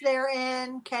shops they're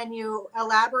in. Can you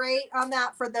elaborate on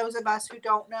that for those of us who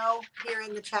don't know here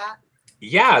in the chat?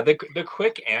 Yeah, the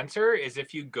quick answer is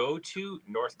if you go to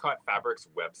Northcott Fabrics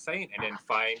website and then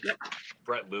find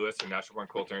Brett Lewis, a Natural Born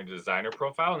Quilter and Designer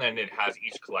profile, and then it has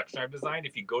each collection I've designed.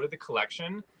 If you go to the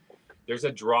collection, there's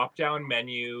a drop-down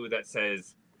menu that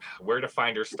says where to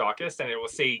find our stockist, and it will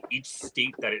say each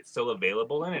state that it's still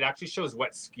available in. It actually shows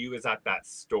what SKU is at that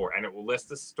store, and it will list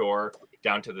the store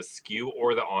down to the SKU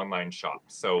or the online shop.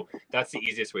 So that's the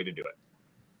easiest way to do it.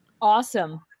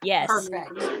 Awesome. Yes.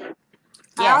 Perfect. Yes.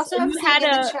 I also am seeing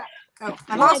in the chat.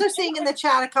 I'm also seeing in the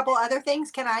chat a couple other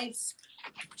things. Can I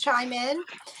chime in?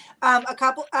 A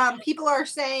couple people are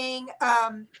saying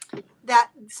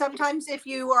that sometimes if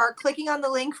you are clicking on the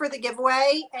link for the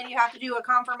giveaway and you have to do a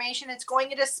confirmation, it's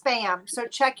going into spam. So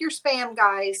check your spam,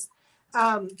 guys.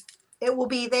 It will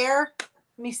be there.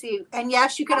 Let me see. And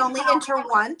yes, you can only enter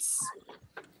once.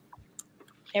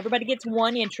 Everybody gets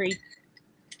one entry.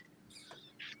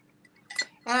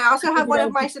 And I also have one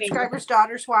of my subscribers'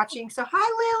 daughters watching. So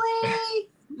hi,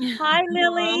 Lily. Hi,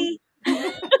 Lily.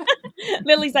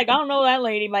 Lily's like, I don't know that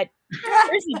lady, but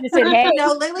Chrissy just said, hey.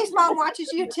 No, Lily's mom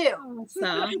watches you too.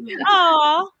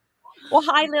 Aw. Well,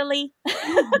 hi, Lily.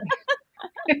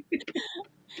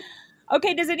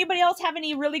 Okay, does anybody else have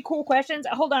any really cool questions?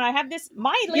 Hold on, I have this.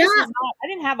 My list is not, I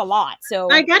didn't have a lot.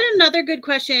 So I got another good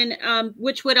question,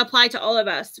 which would apply to all of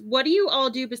us. What do you all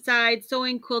do besides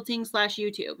sewing, quilting /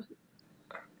 YouTube?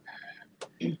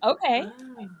 Okay.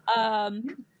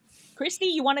 Christy,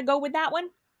 you want to go with that one?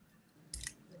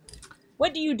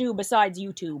 What do you do besides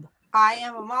YouTube? I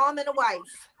am a mom and a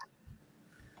wife.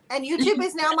 And YouTube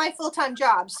is now my full-time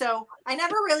job. So I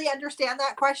never really understand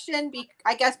that question.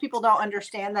 I guess people don't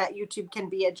understand that YouTube can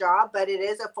be a job, but it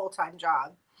is a full-time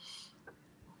job.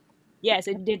 Yes,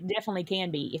 it definitely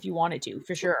can be if you wanted to,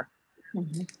 for sure.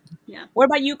 Mm-hmm. Yeah. What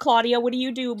about you, Claudia? What do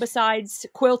you do besides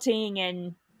quilting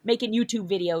and making YouTube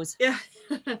videos? Yeah.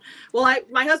 Well,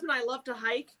 my husband and I love to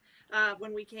hike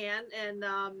when we can. And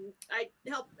I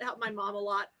help my mom a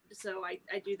lot. So I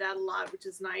do that a lot, which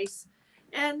is nice.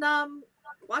 And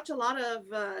watch a lot of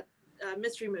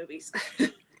mystery movies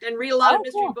and read a lot of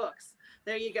mystery books.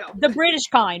 There you go. The British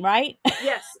kind, right?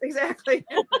 Yes, exactly.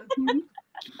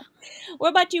 What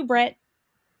about you, Brett?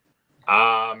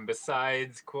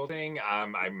 Besides quilting,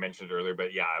 I mentioned earlier,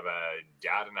 but yeah, I'm a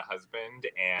dad and a husband,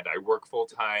 and I work full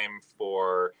time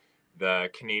for the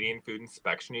Canadian Food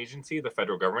Inspection Agency, the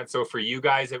federal government. So for you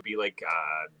guys, it would be like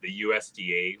the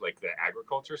USDA, like the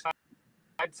agriculture side.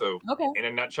 So Okay. in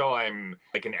a nutshell, I'm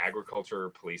like an agriculture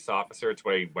police officer. It's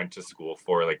what I went to school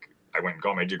for. Like I went and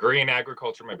got my degree in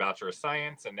agriculture, my Bachelor of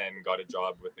Science, and then got a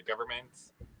job with the government.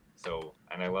 So,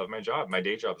 and I love my job. My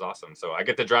day job's awesome. So I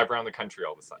get to drive around the country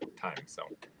all the time. So.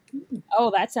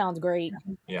 Oh, that sounds great.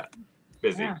 Yeah.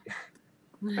 Busy. Yeah.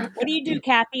 What do you do,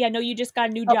 Kathy? I know you just got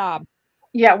a new job.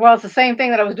 Yeah, well, it's the same thing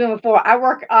that I was doing before. I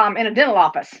work in a dental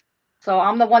office. So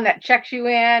I'm the one that checks you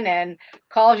in and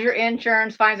calls your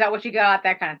insurance, finds out what you got,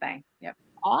 that kind of thing. Yep.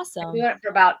 Awesome. I've been doing it for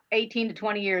about 18 to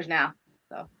 20 years now.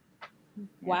 So. Yeah.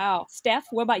 Wow. Steph,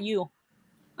 what about you?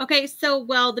 Okay, so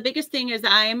well, the biggest thing is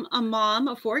I'm a mom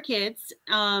of 4 kids,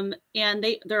 and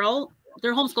they're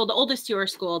homeschooled. The oldest 2 are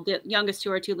schooled, the youngest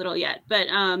 2 are too little yet. But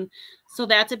so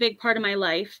that's a big part of my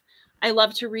life. I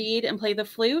love to read and play the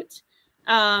flute,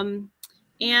 and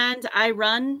I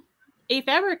run a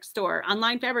fabric store,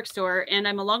 online fabric store, and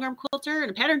I'm a long arm quilter and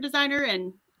a pattern designer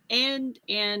and.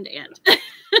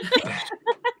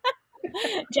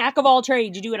 Jack of all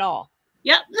trades, you do it all.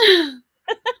 Yep.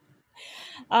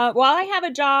 Well, I have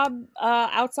a job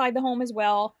outside the home as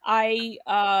well. I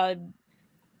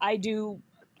do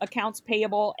accounts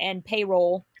payable and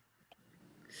payroll.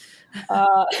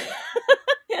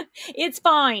 It's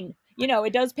fine. You know,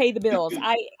 it does pay the bills.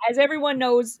 As everyone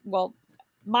knows, well,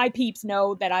 my peeps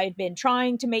know that I've been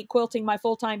trying to make quilting my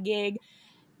full-time gig.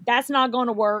 That's not going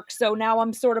to work. So now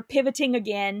I'm sort of pivoting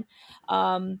again.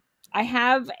 I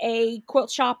have a quilt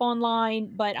shop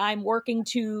online, but I'm working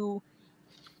to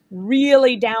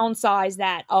really downsize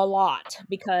that a lot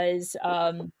because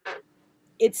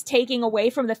it's taking away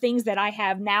from the things that I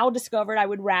have now discovered I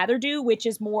would rather do, which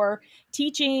is more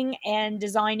teaching and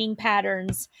designing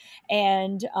patterns.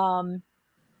 And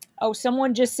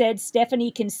someone just said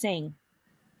Stephanie can sing.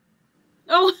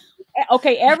 Oh,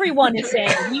 okay. Everyone is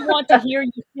saying we want to hear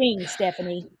you sing,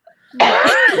 Stephanie.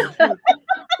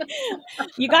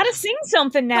 You got to sing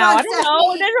something now. I don't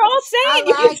know. They're all saying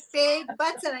I like big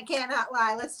butts and I cannot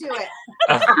lie. Let's do it.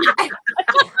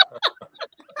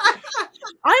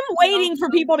 I'm waiting for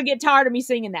people to get tired of me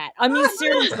singing that. I mean,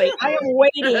 seriously, I am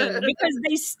waiting because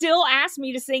they still ask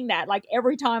me to sing that like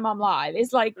every time I'm live.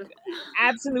 It's like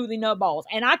absolutely no balls.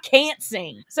 And I can't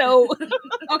sing. So,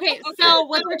 okay. So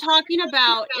what we're talking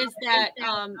about is that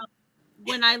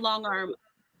when I long arm,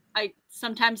 I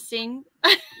sometimes sing.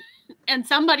 And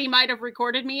somebody might have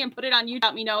recorded me and put it on YouTube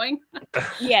without me knowing.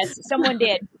 Yes, someone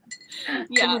did.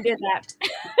 Yeah. Someone did that.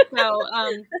 So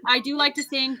I do like to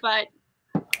sing, but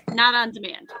not on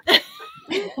demand.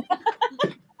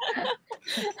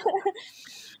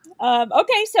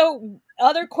 Okay, so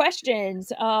other questions.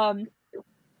 Someone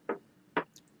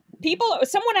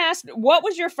asked, what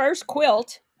was your first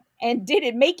quilt? And did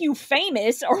it make you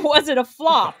famous or was it a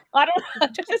flop? I don't know.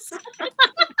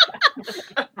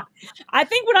 I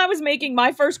think when I was making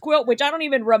my first quilt, which I don't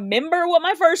even remember what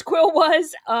my first quilt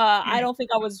was, I don't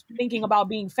think I was thinking about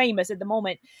being famous at the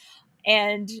moment.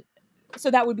 And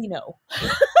so that would be no.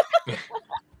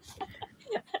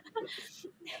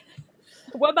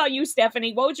 What about you,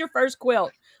 Stephanie? What was your first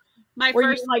quilt?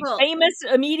 Were you like quilt. Famous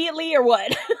immediately or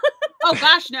what? Oh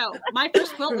gosh, no. My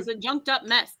first quilt was a junked up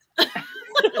mess.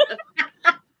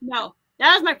 No,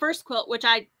 that was my first quilt, which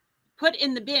I put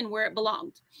in the bin where it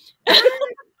belonged.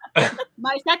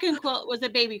 My second quilt was a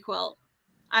baby quilt.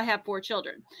 I have 4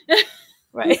 children.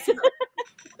 Right.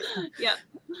 Yeah.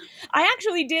 I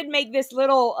actually did make this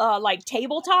little like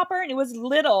table topper, and it was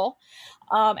little.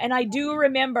 And I do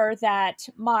remember that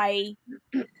my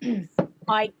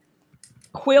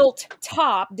quilt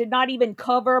top did not even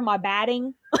cover my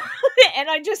batting. And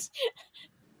I just,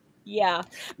 yeah,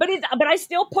 but I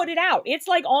still put it out. It's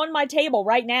like on my table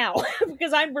right now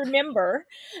because I remember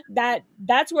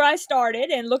that's where I started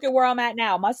and look at where I'm at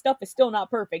now. My stuff is still not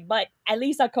perfect, but at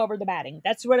least I covered the batting.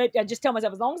 That's what I just tell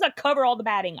myself. As long as I cover all the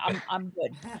batting, I'm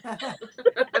good.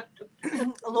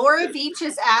 Laura Beach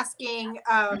is asking,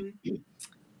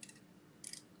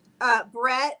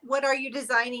 Brett, what are you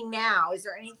designing now? Is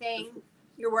there anything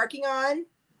you're working on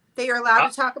that you're allowed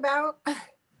to talk about?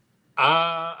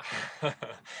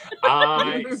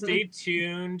 Stay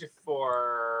tuned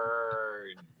for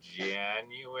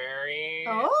January.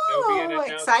 Oh,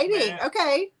 exciting.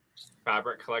 Okay.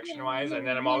 Fabric collection wise. And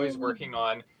then I'm always working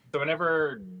on, so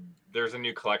whenever there's a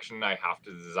new collection, I have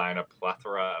to design a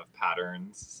plethora of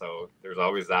patterns. So there's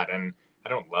always that. And I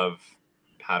don't love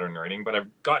pattern writing, but I've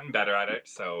gotten better at it.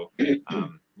 So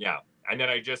yeah. And then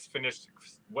I just finished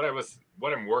what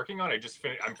I'm working on.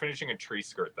 I'm finishing a tree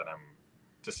skirt that I'm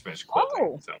just finished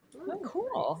quilting. Oh,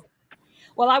 cool.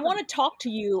 Well, I want to talk to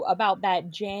you about that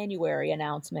January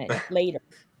announcement later.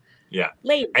 Yeah.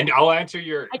 Later. And I'll answer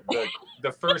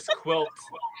the first quilt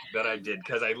that I did,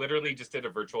 because I literally just did a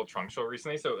virtual trunk show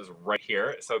recently, so it was right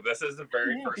here. So this is the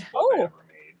very first quilt I ever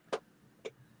made.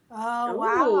 Oh,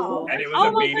 wow. And it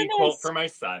was a baby quilt for my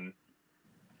son.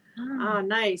 Oh,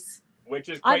 nice. Which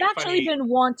is quite I've actually funny. been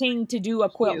wanting to do a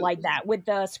quilt like that with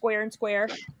the square and square.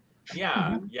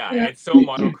 Yeah, yeah. And it's so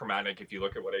monochromatic if you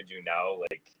look at what I do now,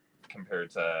 like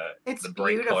compared to It's the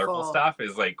bright beautiful. colorful stuff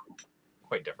is like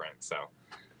quite different. So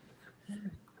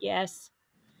yes.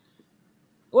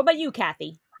 What about you,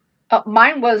 Kathy?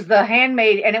 Mine was the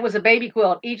handmade, and it was a baby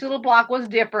quilt. Each little block was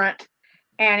different,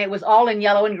 and it was all in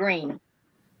yellow and green.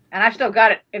 And I've still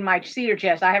got it in my cedar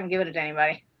chest. I haven't given it to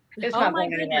anybody. It's not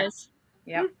going anywhere.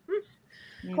 Yep.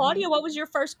 Claudia, what was your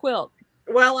first quilt?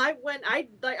 Well, I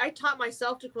taught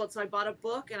myself to quilt, so I bought a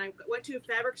book and I went to a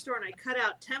fabric store and I cut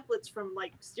out templates from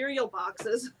like cereal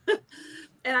boxes.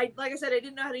 And like I said, I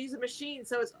didn't know how to use a machine,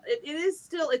 so it's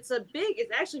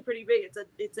actually pretty big.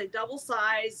 It's a double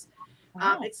size.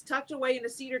 Wow. It's tucked away in a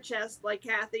cedar chest like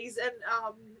Kathy's, and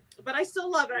but I still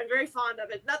love it. I'm very fond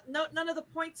of it. None of the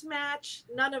points match.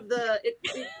 None of the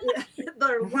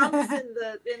rumps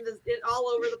all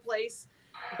over the place.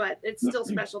 But it's still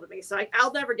special to me, so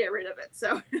I'll never get rid of it.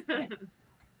 So,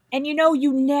 and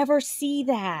you never see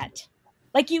that.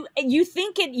 Like you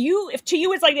think if to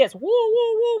you it's like this, woo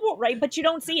woo woo woo, right? But you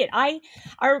don't see it. I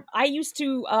used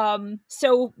to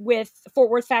sew with Fort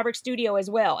Worth Fabric Studio as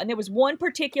well, and there was one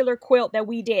particular quilt that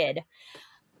we did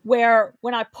where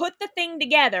when I put the thing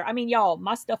together, I mean, y'all,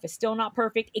 my stuff is still not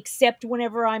perfect, except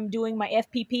whenever I'm doing my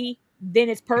FPP, then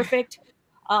it's perfect.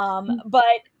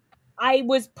 But I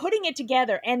was putting it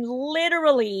together, and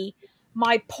literally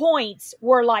my points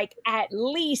were like at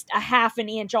least a half an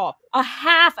inch off, a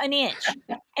half an inch.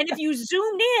 And if you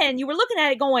zoomed in, you were looking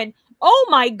at it going, oh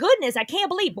my goodness, I can't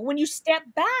believe. But when you step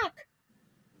back,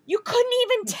 you couldn't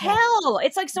even tell.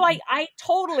 It's like, so I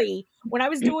totally, when I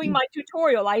was doing my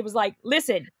tutorial, I was like,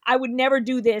 listen, I would never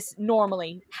do this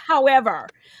normally. However,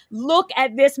 look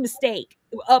at this mistake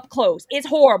up close. It's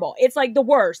horrible. It's like the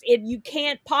worst. You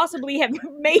can't possibly have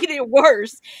made it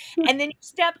worse. And then you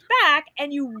stepped back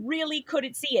and you really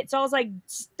couldn't see it. So I was like,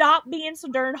 stop being so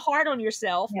darn hard on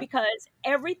yourself, because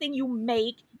everything you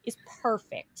make is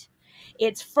perfect.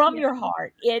 It's from your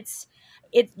heart.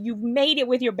 You've made it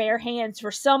with your bare hands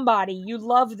for somebody. You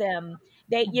love them.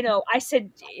 I said,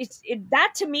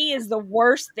 that to me is the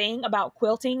worst thing about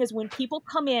quilting, is when people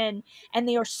come in and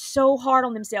they are so hard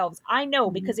on themselves. I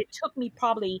know, because it took me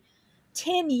probably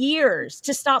 10 years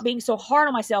to stop being so hard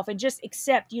on myself and just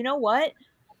accept, you know what?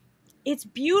 It's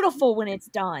beautiful when it's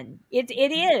done. It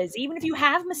is. Even if you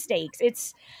have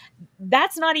mistakes,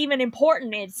 that's not even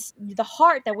important. It's the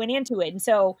heart that went into it. And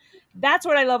so that's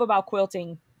what I love about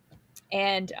quilting.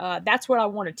 And that's what I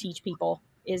want to teach people,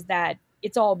 is that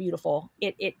it's all beautiful.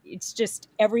 It's just,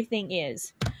 everything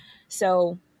is.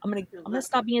 So I'm gonna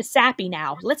stop being sappy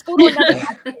now. Let's go to another.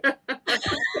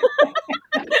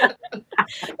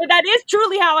 But that is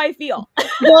truly how I feel.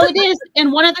 Well, it is.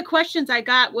 And one of the questions I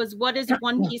got was, what is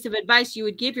one piece of advice you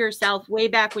would give yourself way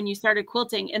back when you started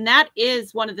quilting? And that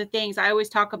is one of the things I always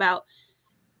talk about.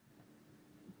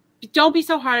 Don't be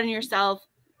so hard on yourself.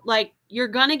 Like, you're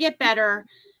gonna get better.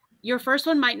 Your first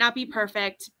one might not be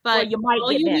perfect, but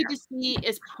all you need to see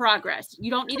is progress. You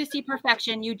don't need to see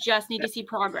perfection. You just need to see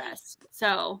progress.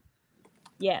 So,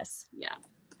 yes. Yeah.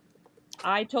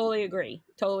 I totally agree.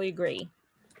 Totally agree.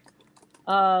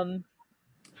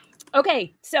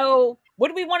 Okay, so what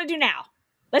do we want to do now?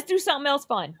 Let's do something else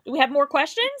fun. Do we have more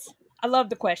questions? I love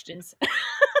the questions.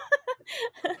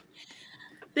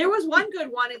 There was one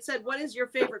good one. It said, what is your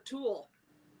favorite tool?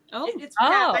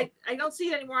 I don't see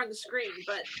it anymore on the screen,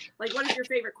 but like, what is your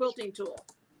favorite quilting tool?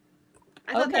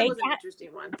 I thought that was an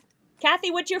interesting one.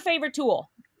 Kathy, what's your favorite tool?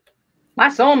 My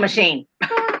sewing machine.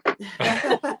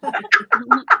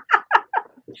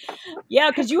 Yeah,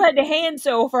 because you had to hand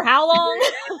sew for how long?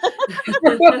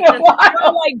 Like,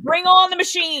 bring on the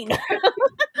machine.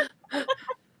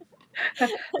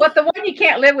 But the one you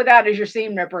can't live without is your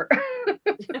seam ripper.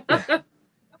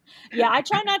 Yeah, I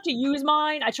try not to use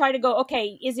mine. I try to go,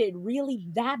 okay, is it really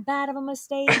that bad of a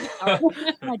mistake? Or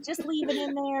can I just leave it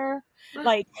in there?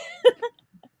 Like,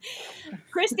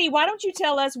 Christy, why don't you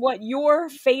tell us what your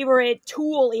favorite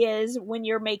tool is when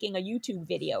you're making a YouTube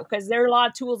video? Because there are a lot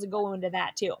of tools that go into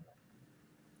that too.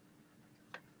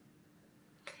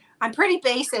 I'm pretty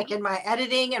basic in my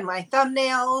editing and my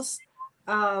thumbnails.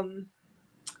 I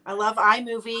love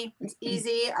iMovie. It's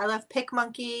easy. I love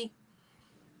PicMonkey.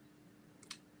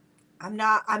 I'm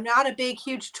not a big,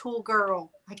 huge tool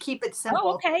girl. I keep it simple.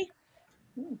 Oh, okay.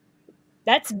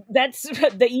 That's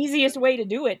the easiest way to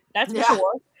do it. That's for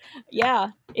sure.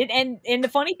 Yeah. And the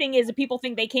funny thing is that people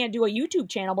think they can't do a YouTube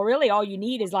channel, but really all you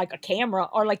need is like a camera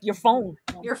or like your phone.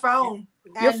 Your phone.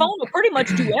 Your phone will pretty much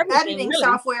do everything. Editing really.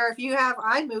 software. If you have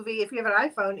iMovie, if you have an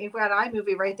iPhone, you've got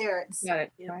iMovie right there. It's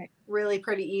really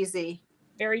pretty easy.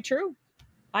 Very true.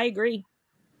 I agree.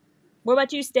 What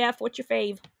about you, Steph? What's your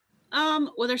fave?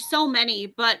 Well, there's so many,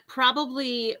 but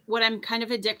probably what I'm kind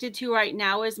of addicted to right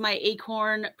now is my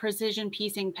Acorn precision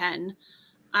piecing pen.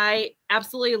 I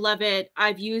absolutely love it.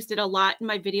 I've used it a lot in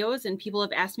my videos and people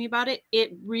have asked me about it.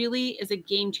 It really is a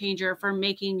game changer for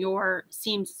making your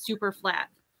seams super flat.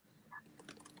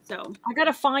 So I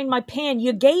gotta find my pen.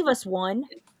 You gave us one.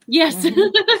 Yes.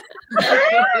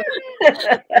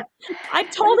 I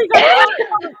totally got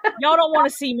y'all don't want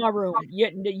to see my room.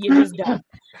 You just don't.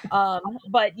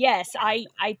 But yes, I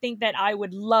think that I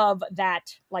would love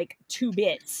that, like 2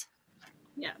 bits.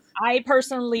 Yes. I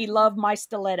personally love my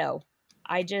stiletto.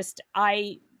 I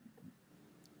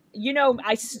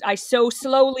sew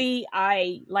slowly.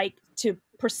 I like to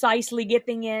precisely get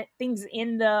things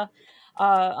in the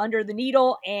under the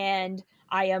needle, and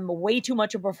I am way too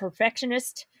much of a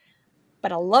perfectionist,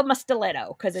 but I love my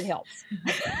stiletto because it helps.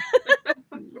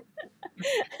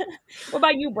 What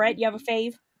about you, Brett? You have a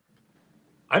fave?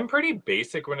 I'm pretty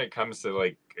basic when it comes to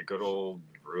like a good old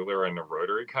ruler and a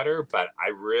rotary cutter, but I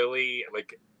really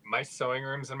like my sewing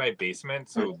room's in my basement,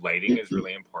 so lighting is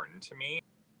really important to me.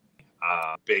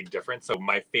 Big difference. So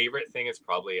my favorite thing is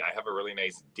probably I have a really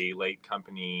nice Daylight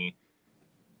Company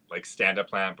like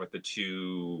stand-up lamp with the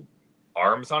 2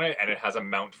 arms on it, and it has a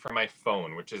mount for my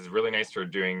phone, which is really nice for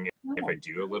doing if I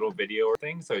do a little video or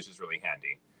thing. So it's just really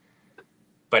handy.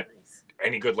 But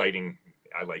any good lighting,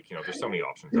 I like, there's so many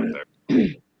options out there.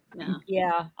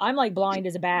 Yeah, I'm like blind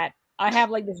as a bat. I have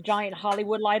like this giant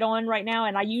Hollywood light on right now,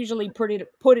 and I usually put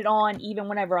it on even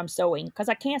whenever I'm sewing because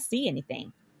I can't see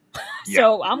anything.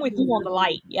 So I'm with you on the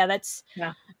light. Yeah, it's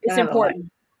important.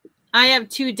 I have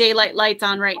 2 daylight lights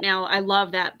on right now. I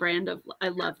love that brand of. I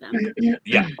love them.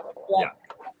 Yeah.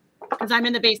 Because I'm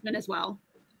in the basement as well.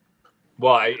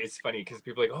 Well, it's funny because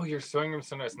people are like, oh, your sewing room's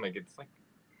so nice. I'm like, it's like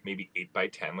maybe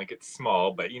 8x10, like it's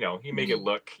small, but you make it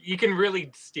look. You can really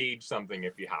stage something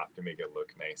if you have to make it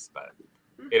look nice. But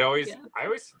it always, I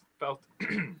always felt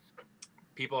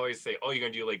people always say, oh, you're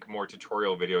gonna do like more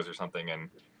tutorial videos or something, and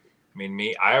I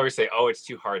mean, I always say, oh, it's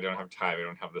too hard. I don't have time. I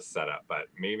don't have the setup. But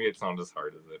maybe it's not as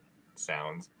hard as it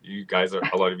sounds. You guys a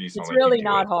lot of you sound it's like really you do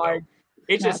not it, hard. So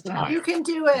it's just time. You can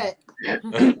do it.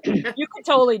 You can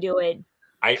totally do it.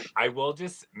 I will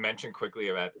just mention quickly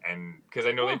about, and because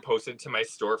I know they posted to my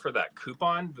store for that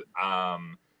coupon.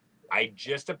 I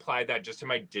just applied that just to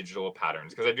my digital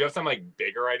patterns because I do have some like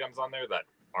bigger items on there that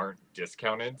aren't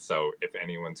discounted. So if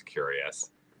anyone's curious.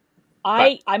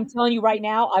 I'm telling you right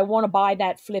now, I want to buy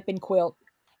that flipping quilt.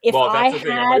 If well, that's I the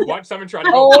thing. had, I'm like, watch someone try to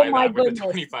go buy my that with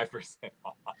goodness. the 25%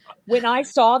 off. When I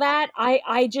saw that,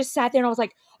 I just sat there and I was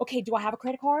like, okay, do I have a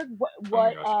credit card?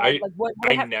 I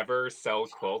never sell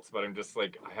quilts, but I'm just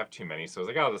like, I have too many. So I was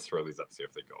like, I'll just throw these up, see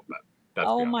if they go. But that's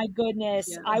my goodness.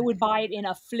 Yeah. I would buy it in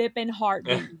a flipping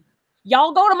heartbeat.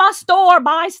 Y'all go to my store,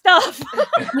 buy stuff.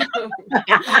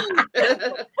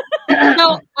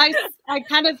 So I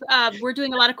kind of, we're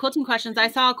doing a lot of quilting questions. I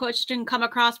saw a question come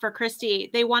across for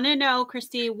Christy. They want to know,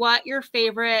 Christy, what your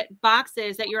favorite box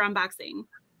is that you're unboxing.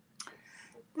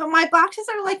 Well, my boxes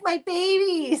are like my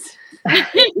babies.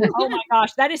 Oh my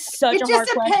gosh, that is such a hard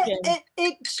question.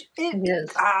 It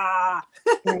is.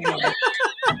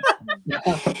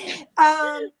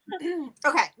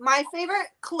 Okay, my favorite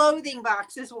clothing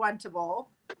box is Wantable.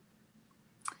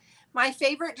 My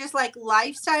favorite just like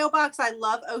lifestyle box, I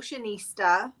love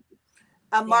Oceanista.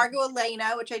 Margot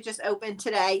Elena, which I just opened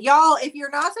today. Y'all, if you're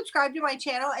not subscribed to my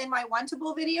channel, in my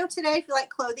Wantable video today, if you like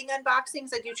clothing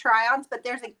unboxings, I do try-ons, but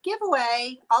there's a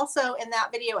giveaway also in that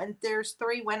video, and there's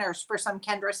 3 winners for some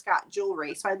Kendra Scott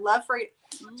jewelry. So I'd love to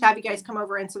have you guys come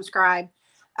over and subscribe.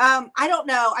 I don't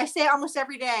know. I say it almost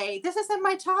every day. This is in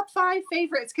my top 5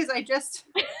 favorites because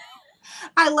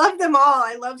I love them all.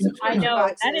 I love subscription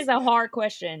boxes. That is a hard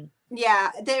question.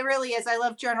 Yeah, they really is. I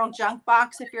love Journal Junk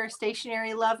Box if you're a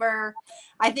stationery lover.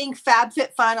 I think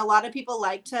FabFitFun, a lot of people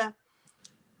like to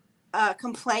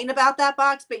complain about that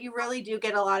box, but you really do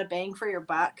get a lot of bang for your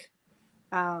buck.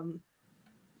 I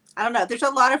don't know. There's a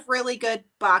lot of really good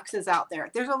boxes out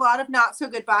there. There's a lot of not so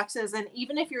good boxes. And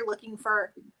even if you're looking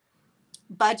for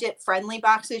budget friendly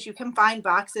boxes, you can find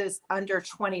boxes under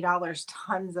 $20,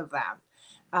 tons of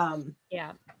them.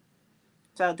 Yeah.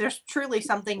 So there's truly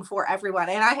something for everyone.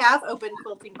 And I have opened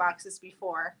quilting boxes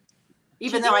before,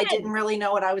 even though I didn't really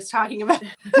know what I was talking about.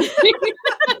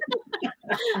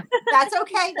 That's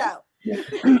okay, though.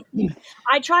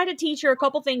 I try to teach her a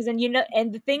couple things, and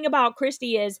and the thing about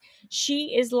Christy is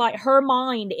she is like, her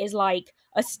mind is like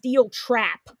a steel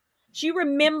trap. She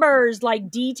remembers like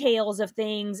details of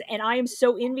things, and I am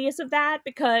so envious of that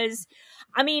because,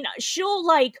 I mean, she'll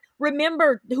like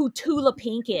remember who Tula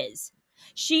Pink is.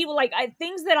 She will like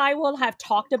things that I will have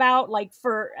talked about like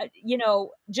for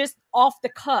just off the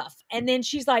cuff, and then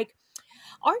she's like,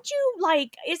 aren't you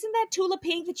like, isn't that Tula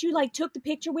Pink that you like took the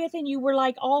picture with and you were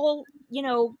like all,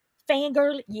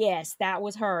 fangirl? Yes, that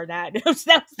was her. That's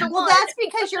the Well, one. that's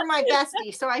because you're my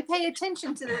bestie, so I pay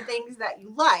attention to the things that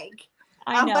you like.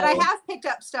 I know. But I have picked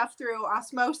up stuff through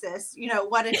osmosis,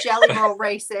 what a jelly roll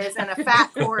race is, and a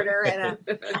fat quarter, and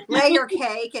a layer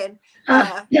cake, and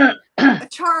a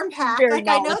charm pack. Very like,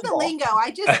 I know the knowledgeable. lingo.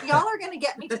 Y'all are going to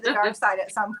get me to the dark side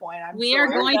at some point. We are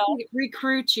going to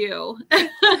recruit you.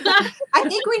 I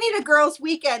think we need a girls'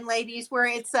 weekend, ladies, where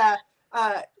it's a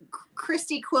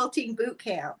Christy quilting boot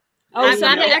camp. Oh, I've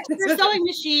got an extra sewing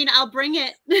machine. I'll bring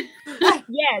it.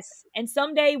 Yes, and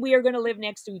someday we are going to live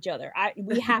next to each other.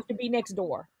 We have to be next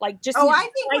door. Like just. I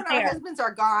think right when our husbands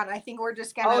are gone, I think we're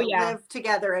just going to live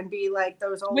together and be like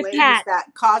those old With ladies cats. that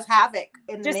cause havoc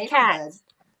in the Just neighborhood. cats.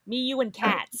 Me, you, and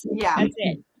cats. Yeah, that's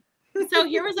it. So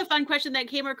here was a fun question that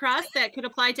came across that could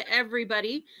apply to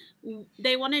everybody.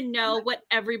 They want to know what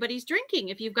everybody's drinking.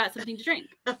 If you've got something to drink.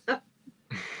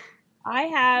 I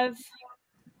have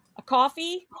a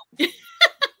coffee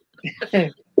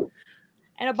and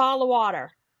a bottle of water.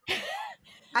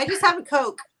 I just have a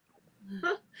Coke.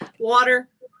 Water.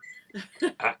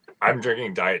 I'm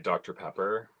drinking Diet Dr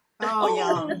Pepper. Oh,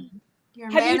 yeah.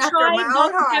 You're Have you tried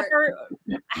Dr heart. Pepper?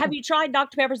 Have you tried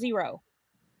Dr Pepper Zero?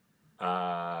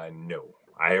 No,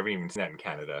 I haven't even seen that in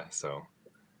Canada. So.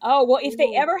 Oh well, if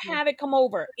they ever have it come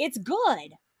over, it's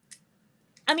good.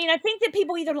 I mean, I think that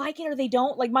people either like it or they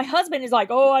don't. Like my husband is like,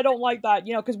 oh, I don't like that,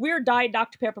 because we're Diet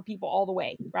Dr Pepper people all the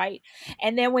way, right?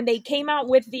 And then when they came out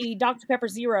with the Dr Pepper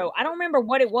Zero, I don't remember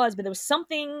what it was, but there was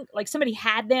something like somebody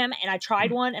had them, and I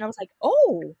tried one, and I was like,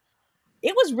 oh,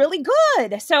 it was really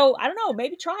good. So I don't know,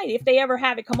 maybe try it if they ever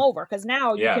have it come over, because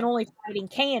now you can only find it in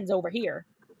cans over here.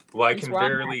 Well, I can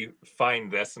barely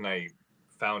find this, and I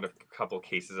found a couple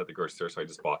cases at the grocery store, so I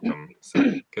just bought them. So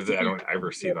because I don't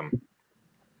ever see them.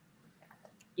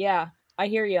 Yeah, I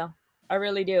hear you. I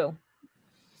really do.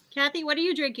 Kathy, what are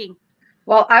you drinking?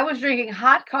 Well, I was drinking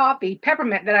hot coffee,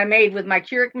 peppermint, that I made with my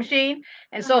Keurig machine.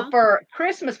 And so for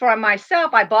Christmas, for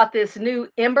myself, I bought this new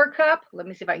Ember cup. Let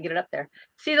me see if I can get it up there.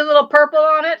 See the little purple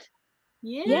on it?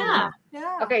 Yeah.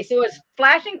 Okay, so it's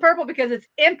flashing purple because it's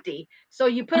empty. So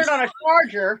you put it on a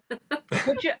charger,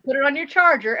 put it on your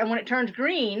charger, and when it turns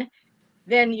green,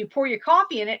 then you pour your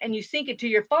coffee in it and you sync it to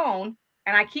your phone.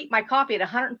 And I keep my coffee at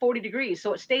 140 degrees,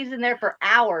 so it stays in there for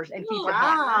hours and keeps it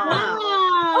hot. Wow,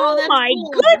 oh my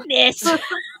goodness! So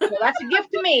that's a gift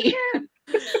to me.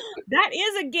 That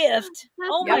is a gift.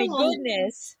 Oh my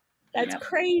goodness, that's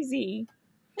crazy.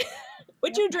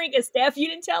 What you drinking, Steph? You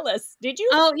didn't tell us, did you?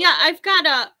 Oh yeah,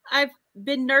 I've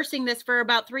been nursing this for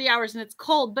about 3 hours, and it's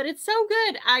cold, but it's so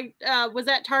good. I was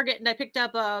at Target and I picked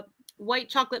up a white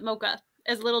chocolate mocha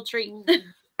as a little treat.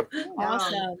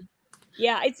 Awesome.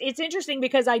 Yeah, it's interesting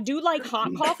because I do like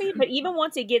hot coffee, but even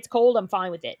once it gets cold, I'm fine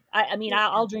with it. I mean,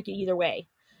 I'll drink it either way.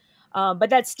 But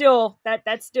that's still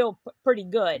pretty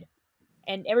good.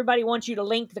 And everybody wants you to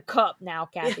link the cup now,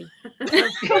 Kathy.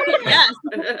 Yes.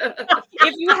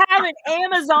 If you have an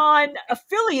Amazon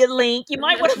affiliate link, you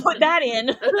might want to put that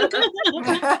in.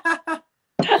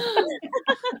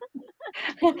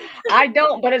 I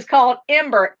don't, but it's called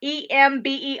Ember,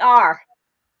 EMBER.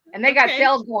 And they got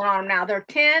sales going on now. They're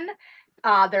 10,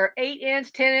 they're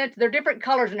 8-inch, 10-inch. They're different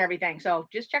colors and everything. So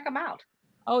just check them out.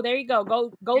 Oh, there you go.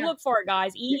 Go look for it,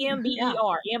 guys.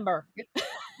 EMBER, Ember.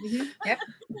 Yep.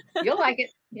 You'll like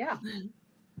it. Yeah.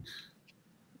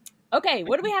 Okay,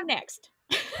 what do we have next?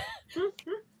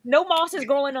 No moss is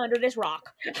growing under this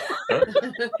rock.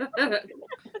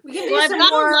 We can do some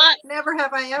more Never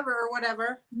Have I Ever or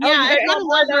whatever. Yeah, I've got a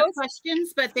lot more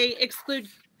questions, but they exclude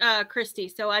Christy,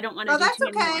 so I don't want to. Oh, that's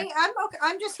okay.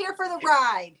 I'm just here for the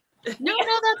ride. No,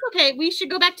 that's okay. We should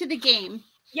go back to the game.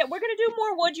 Yeah, we're gonna do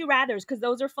more Would You Rathers because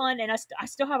those are fun, and I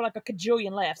still have like a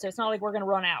cajillion left, so it's not like we're gonna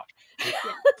run out.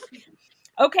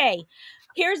 Okay,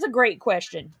 here's a great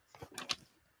question.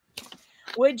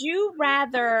 Would you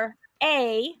rather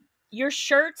A, your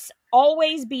shirts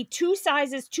always be 2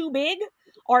 sizes too big,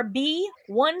 or B,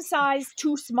 1 size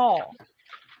too small?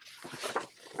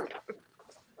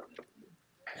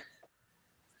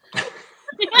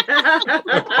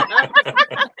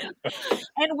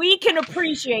 And we can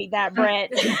appreciate that,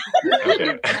 Brett.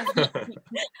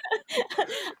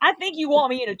 I think you want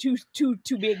me in a too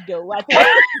big dough. I think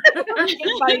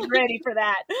everybody's ready for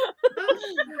that.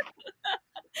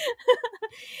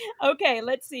 Okay,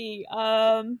 let's see.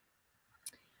 Oh,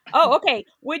 okay.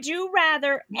 Would you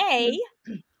rather A,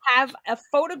 have a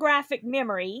photographic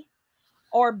memory,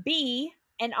 or B,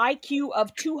 an IQ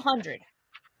of 200?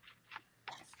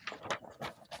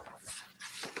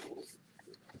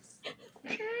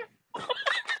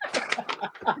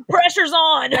 Pressure's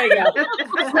on. There you go.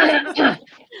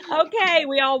 Okay,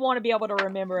 we all want to be able to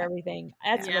remember everything.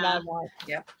 That's what I want.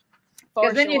 Yep. For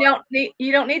Because then sure.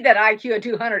 you don't need that IQ of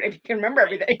 200 if you can remember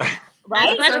everything.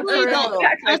 Right? Especially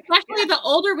the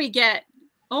older we get.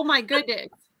 Oh my goodness.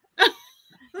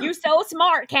 You're so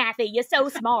smart, Kathy. You're so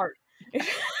smart.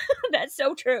 That's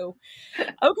so true.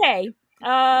 Okay.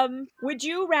 Would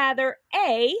you rather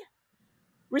A,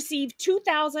 receive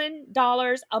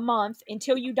 $2,000 a month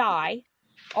until you die,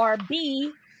 or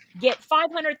B, get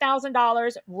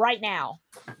 $500,000 right now?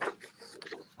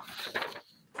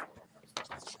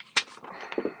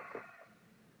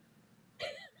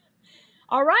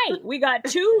 All right, we got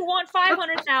 2 who want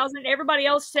 500,000. Everybody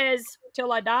else says,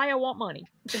 "Till I die, I want money."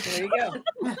 There you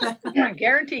go.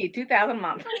 Guaranteed 2,000 a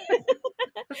month.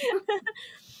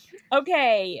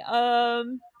 Okay.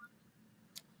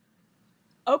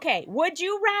 Okay. Would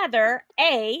you rather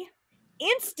A,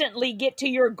 instantly get to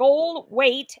your goal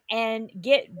weight and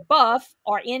get buff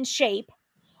or in shape,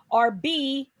 or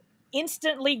B,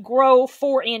 instantly grow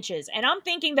 4 inches? And I'm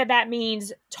thinking that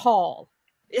means tall.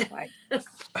 Right.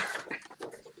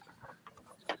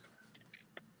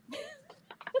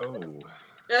 Oh,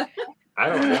 I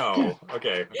don't know.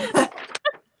 Okay.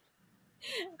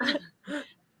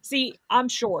 See, I'm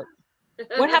short.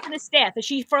 What happened to Steph? Is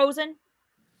she frozen?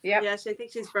 Yep. Yes, I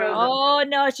think she's frozen. Oh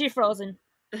no, she's frozen.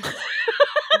 Well,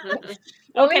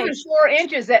 Okay. even 4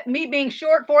 inches, that me being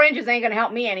short, 4 inches ain't going to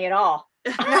help me any at all.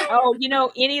 Oh,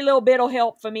 any little bit will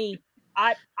help for me.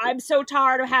 I'm so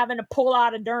tired of having to pull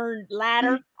out a darn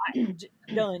ladder.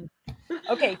 Done.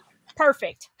 Okay,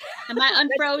 perfect. Am I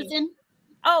unfrozen?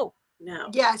 Oh, No.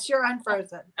 Yes, you're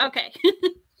unfrozen. Okay.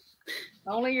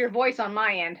 Only your voice on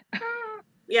my end.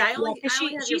 Yeah, I yeah, only, 'cause I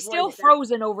only have she's your still voice.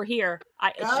 frozen over here.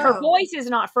 Her Oh. voice is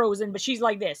not frozen, but she's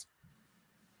like this.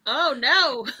 Oh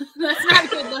no, that's not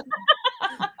good look.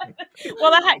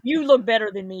 Well, you look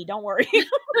better than me. Don't worry.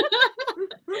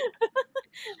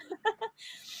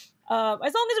 As long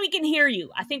as we can hear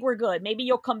you, I think we're good. Maybe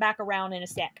you'll come back around in a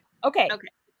sec. Okay.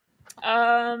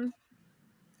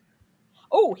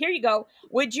 Oh, here you go.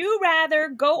 Would you rather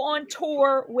go on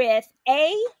tour with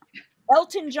A,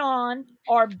 Elton John,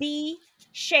 or B,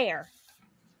 Cher?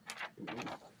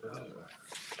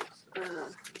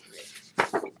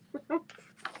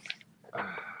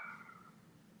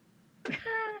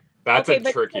 That's Okay, a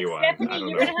but tricky one. Stephanie, I don't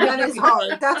you're know. gonna have That is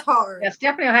hard. That's hard. Yeah,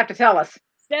 Stephanie will have to tell us.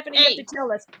 Stephanie, you have to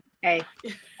tell us. Hey.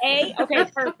 A? Okay,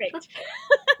 perfect.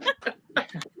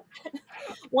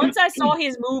 Once I saw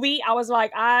his movie, I was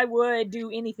like, I would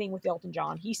do anything with Elton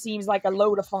John. He seems like a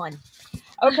load of fun.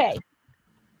 Okay.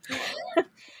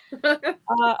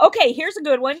 Okay, here's a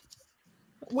good one.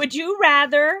 Would you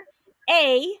rather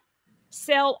A,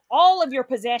 sell all of your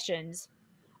possessions,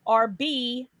 or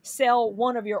B, sell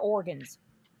one of your organs?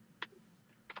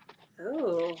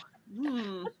 Oh.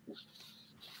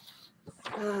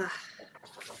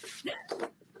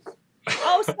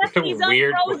 Oh, Stephanie's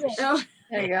Weird unfrozen. Oh.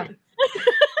 There you go.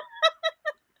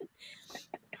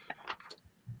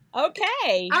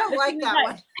 Okay. I don't like that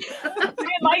one. You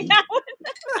didn't like that one?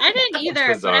 I didn't either, but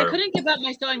I bizarre. couldn't give up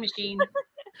my sewing machine.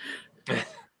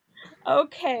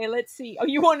 Okay, let's see. Oh,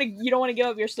 you don't want to give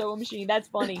up your sewing machine? That's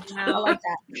funny. I No. like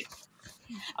that.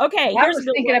 Okay, I here's a was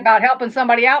good thinking one. about helping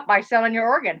somebody out by selling your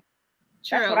organ.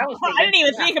 True. That's what I was I thinking. didn't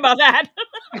even Yeah. think about that.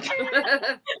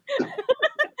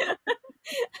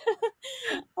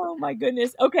 Oh my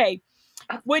goodness. Okay.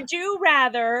 Would you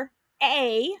rather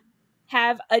A,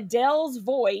 have Adele's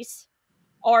voice,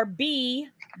 or B,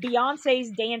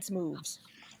 Beyonce's dance moves?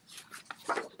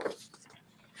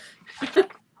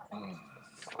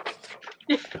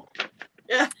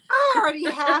 I already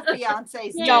have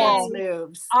Beyonce's Yay. dance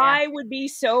moves. I would be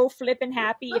so flippin'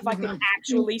 happy if I could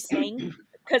actually sing.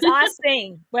 Because I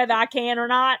sing, whether I can or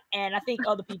not, and I think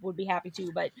other people would be happy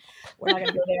too, but we're not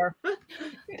going to go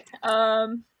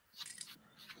there.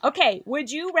 Okay,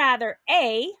 would you rather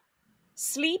A,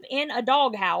 sleep in a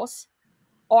doghouse,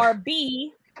 or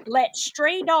B, let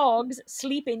stray dogs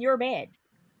sleep in your bed?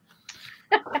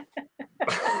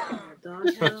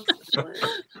 Doghouse.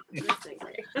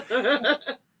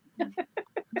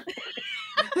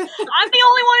 I'm the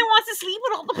only one who wants to sleep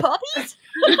with all the puppies?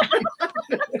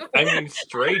 I mean,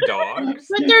 stray dogs.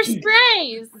 But they're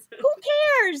strays. Who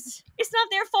cares? It's not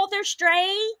their fault they're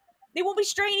stray. They won't be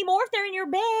stray anymore if they're in your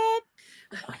bed.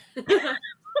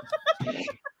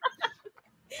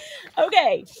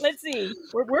 Okay, let's see.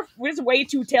 We're just way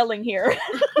too telling here.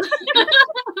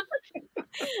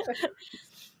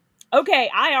 Okay,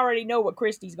 I already know what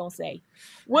Christy's gonna say.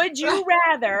 Would you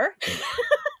rather?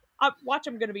 Watch,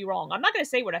 I'm gonna be wrong. I'm not gonna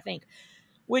say what I think.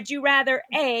 Would you rather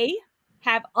A,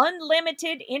 have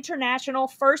unlimited international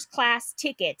first class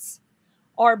tickets,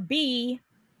 or B,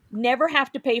 never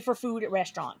have to pay for food at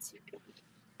restaurants?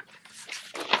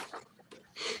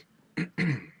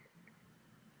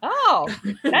 Oh,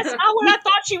 that's not what I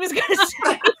thought she was going to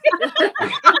say.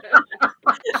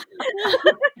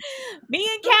 Me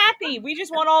and Kathy, we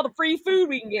just want all the free food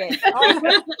we can get.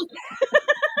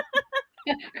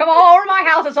 Come on over to my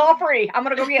house. It's all free. I'm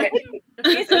going to go get it.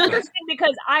 It's interesting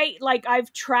because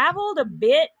I've traveled a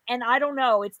bit, and I don't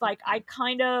know. It's like I'm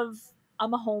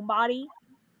a homebody.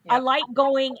 Yeah. I like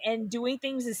going and doing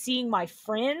things and seeing my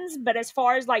friends, but as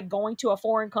far as like going to a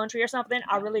foreign country or something,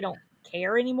 I really don't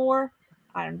care anymore.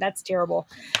 That's terrible.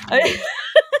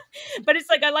 But it's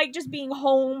like I like just being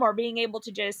home or being able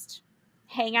to just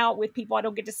hang out with people I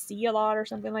don't get to see a lot or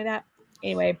something like that.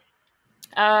 Anyway,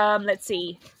 let's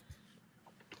see.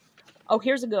 Oh,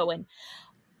 here's a good one.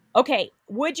 Okay,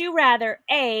 would you rather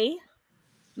A,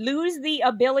 lose the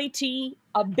ability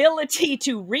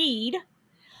to read,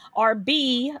 or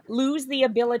B, lose the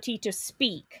ability to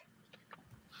speak?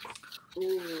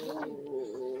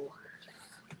 Ooh.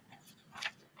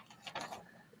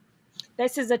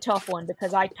 This is a tough one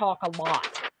because I talk a lot.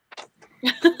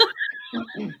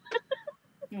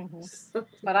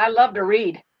 But I love to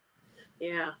read.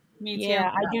 Yeah. Me too.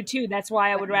 Yeah, I do too. That's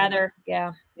why I would rather.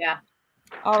 Yeah. Yeah.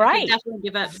 All right. I definitely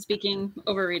give up speaking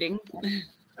over reading.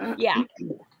 Yeah.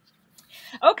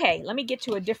 Okay, let me get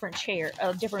to a different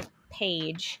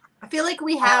page. I feel like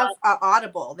we have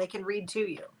Audible. They can read to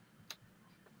you.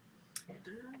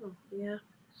 Oh, yeah.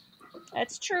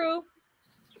 That's true.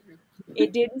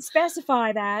 It didn't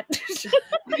specify that.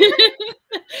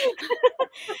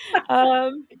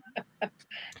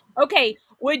 Okay,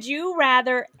 would you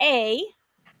rather A,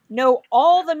 know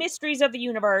all the mysteries of the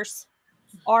universe,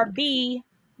 or B,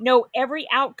 know every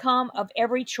outcome of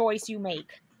every choice you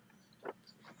make?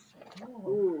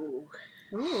 Ooh.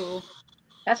 Ooh.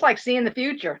 That's like seeing the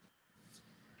future.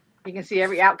 You can see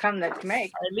every outcome that you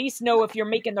make. Or at least know if you're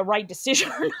making the right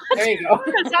decision. There you go.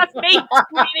 Because I've made too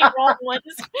many wrong ones.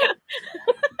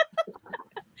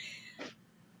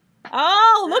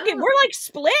 Oh, look at, we're like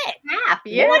split. Half,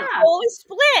 yeah. We're like totally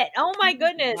split. Oh my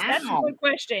goodness. Wow. That's a good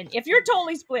question. If you're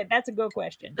totally split, that's a good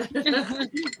question.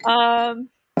 That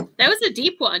was a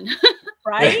deep one.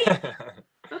 Right?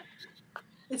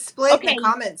 It's split in the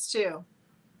comments too.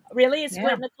 Really? It's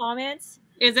split in the comments?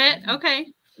 Is it? Okay.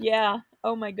 Yeah.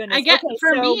 Oh my goodness. I get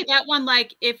for me that one,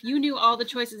 like if you knew all the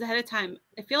choices ahead of time,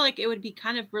 I feel like it would be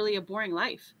kind of really a boring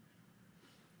life.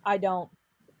 I don't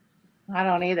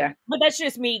either. But that's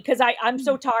just me because I'm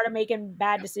so tired of making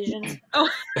bad decisions. Oh.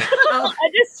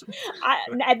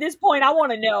 At this point I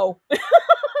want to know.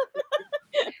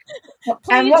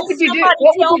 And what would you do?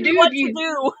 What would you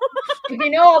do if you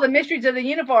know all the mysteries of the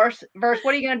universe? What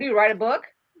are you going to do? Write a book?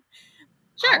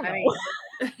 Sure. I mean,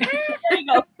 there you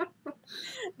go.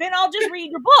 Then I'll just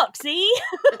read your book. See?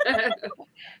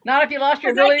 Not if you lost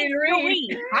your ability to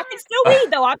read. I can still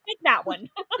read though. I picked that one.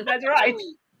 That's right.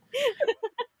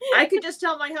 I could just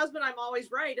tell my husband I'm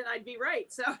always right, and I'd be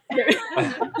right. So.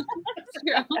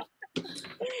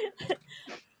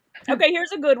 Okay,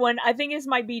 here's a good one. I think this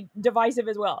might be divisive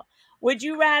as well. Would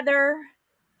you rather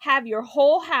have your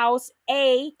whole house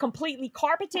A, completely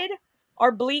carpeted,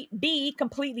 or B,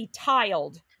 completely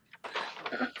tiled?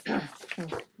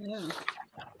 Yeah.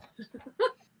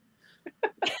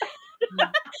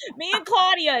 Me and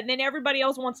Claudia, and then everybody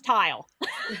else wants tile.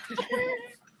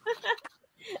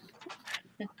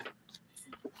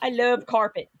 I love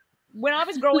carpet. When I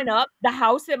was growing up, the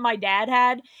house that my dad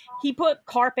had, he put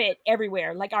carpet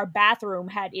everywhere. Like our bathroom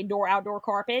had indoor-outdoor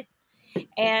carpet.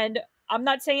 And I'm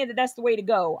not saying that that's the way to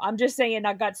go. I'm just saying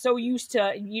I got so used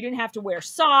to, you didn't have to wear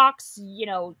socks,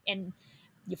 and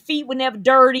your feet were never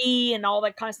dirty and all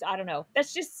that kind of stuff. I don't know.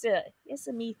 That's just, it's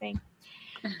a me thing.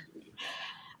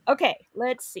 Okay,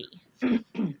 let's see.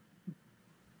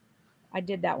 I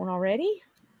did that one already.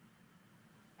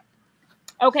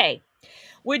 Okay.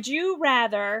 Would you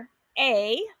rather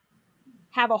A,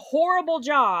 have a horrible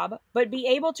job, but be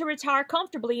able to retire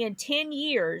comfortably in 10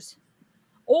 years,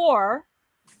 or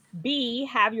B,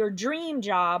 have your dream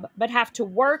job, but have to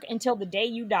work until the day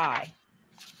you die?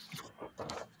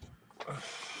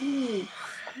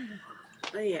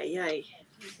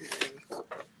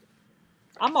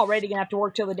 I'm already gonna have to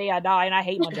work till the day I die, and I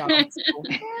hate my job.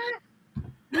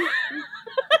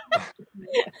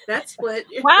 That's split.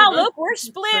 Wow, look, we're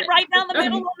split right down the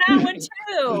middle on that one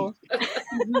too.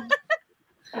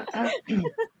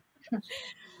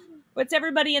 What's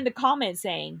everybody in the comments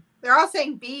saying? They're all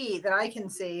saying B that I can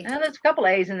see. Well, there's a couple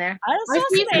A's in there. I saw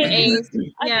see some some A's.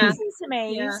 I Yeah. can see some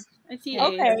A's. Yeah, I see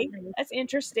Okay, A's. that's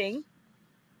interesting.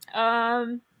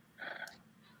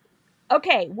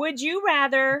 Okay, would you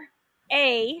rather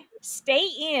A, stay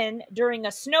in during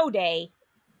a snow day,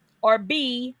 or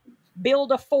B,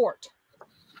 build a fort?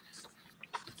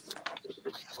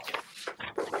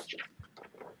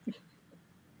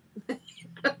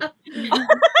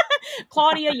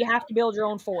 Claudia, you have to build your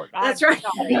own fort. That's right.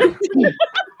 I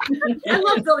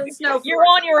love building snow forts. You're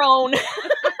on your own.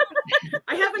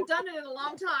 I haven't done it in a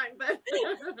long time, but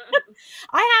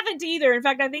I haven't either. In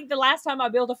fact, I think the last time I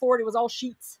built a fort, it was all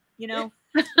sheets, you know?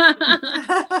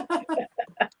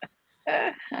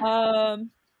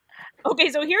 Okay,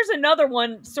 so here's another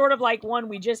one, sort of like one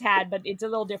we just had, but it's a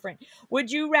little different.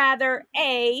 Would you rather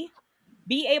A,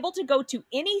 be able to go to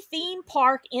any theme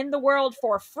park in the world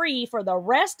for free for the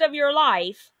rest of your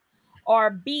life, or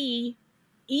B,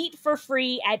 eat for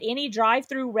free at any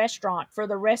drive-through restaurant for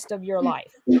the rest of your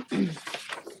life? Oh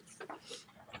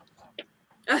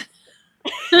my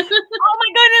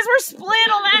goodness, we're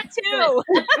split on that too.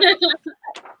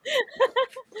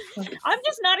 I'm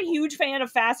just not a huge fan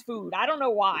of fast food. I don't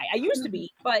know why. I used to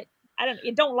be, but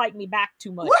it don't like me back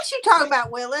too much. What you talking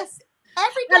about, Willis?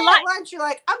 Every day at lunch, you're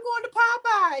like, I'm going to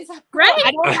Popeyes. Right?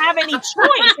 I don't have any choice.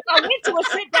 If I went to a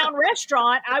sit-down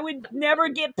restaurant, I would never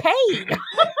get paid.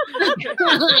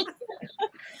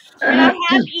 And I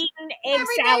have eaten egg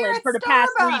Every day salad at for the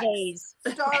past 3 Starbucks. days.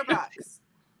 Starbucks.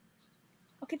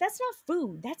 Okay, that's not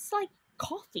food. That's like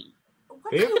coffee.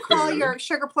 What do you call your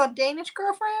sugar plum Danish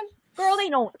girlfriend? Girl, they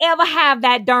don't ever have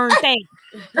that darn thing.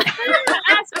 I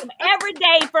ask them every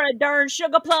day for a darn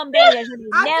sugar plum Danish, and they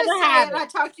I'm never just have saying, it. I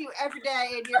talk to you every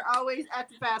day, and you're always at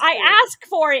the fast I food. ask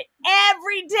for it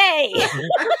every day.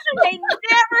 They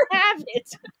never have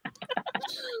it.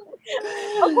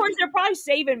 Of course, they're probably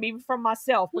saving me from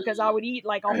myself because I would eat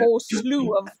like a whole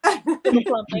slew of sugar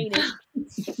plum Danish.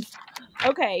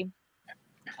 Okay.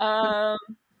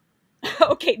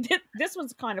 Okay, this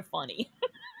one's kind of funny.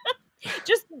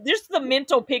 just the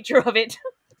mental picture of it.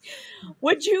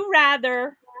 Would you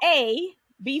rather A,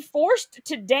 be forced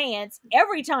to dance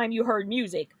every time you heard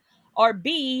music, or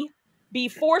B, be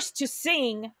forced to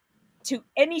sing to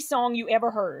any song you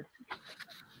ever heard?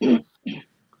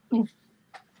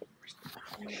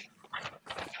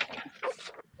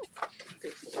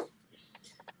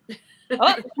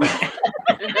 Oh. That's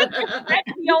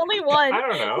the only one I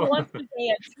don't know. who wants to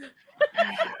dance.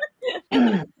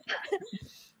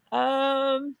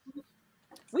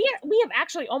 We have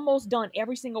actually almost done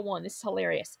every single one. This is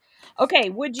hilarious. Okay,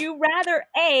 would you rather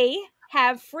A,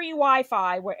 have free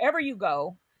Wi-Fi wherever you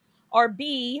go, or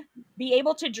B, be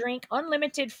able to drink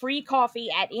unlimited free coffee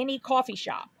at any coffee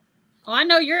shop? Oh, I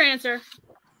know your answer.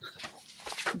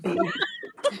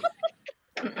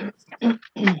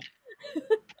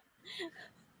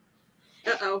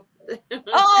 Uh-oh.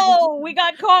 Oh, we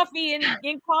got coffee in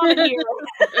common here.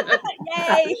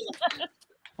 Yay.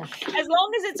 As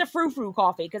long as it's a frou-frou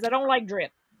coffee, because I don't like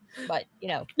drip. But, you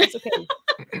know, that's okay.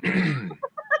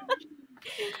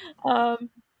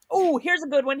 Oh, here's a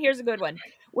good one.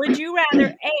 Would you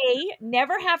rather A,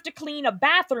 never have to clean a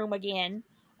bathroom again,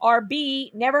 or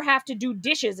B, never have to do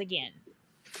dishes again?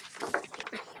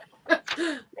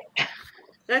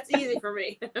 That's easy for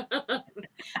me.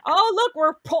 Oh, look,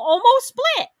 we're almost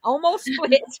split.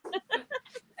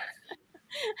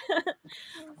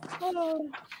 Oh.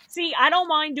 See, I don't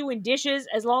mind doing dishes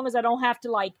as long as I don't have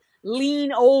to like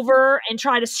lean over and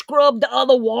try to scrub the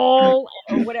other wall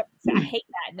or whatever. I hate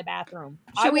that in the bathroom.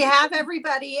 Should we have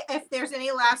everybody, if there's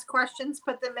any last questions,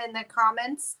 put them in the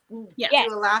comments? Yes.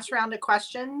 Do a last round of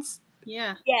questions.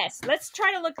 Yeah. Yes. Let's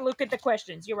try to look at the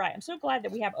questions. You're right. I'm so glad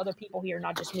that we have other people here,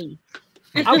 not just me.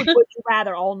 I would would you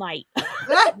rather all night.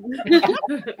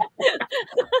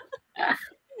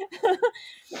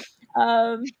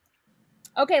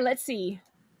 Okay, let's see.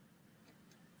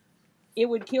 It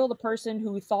would kill the person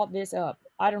who thought this up.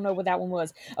 I don't know what that one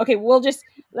was. Okay,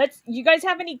 you guys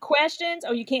have any questions?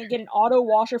 Oh, you can't get an auto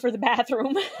washer for the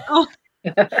bathroom. Oh,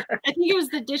 I think it was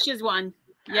the dishes one.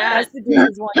 Yeah. That's the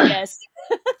dishes one, yes.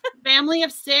 Family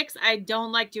of 6, I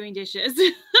don't like doing dishes.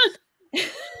 Yeah.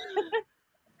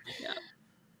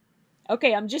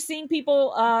 Okay, I'm just seeing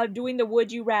people doing the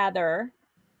would you rather.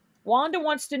 Wanda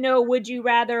wants to know, would you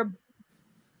rather,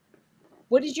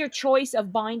 what is your choice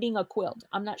of binding a quilt?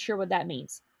 I'm not sure what that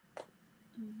means.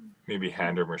 Maybe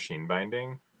hand or machine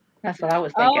binding. That's what I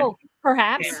was thinking. Oh,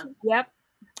 perhaps. Yeah. Yep.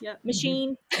 Yep.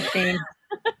 Machine. Machine.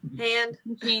 Hand.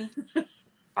 Machine.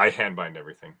 I hand bind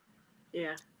everything.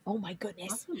 Yeah. Oh my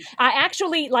goodness. Awesome. I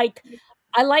actually like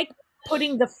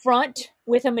putting the front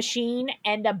with a machine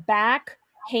and the back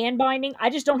hand binding. I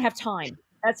just don't have time.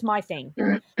 That's my thing.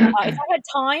 If I had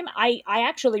time, I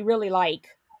actually really like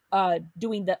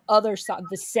doing the other side,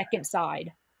 the second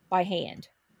side by hand.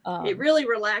 It really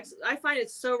relaxes. I find it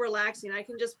so relaxing. I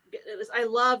can just, I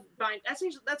love bind. That's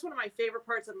one of my favorite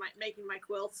parts of making my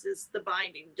quilts is the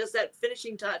binding. Just that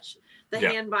finishing touch, the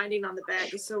hand binding on the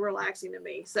back is so relaxing to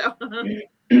me. So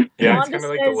yeah, it's kind of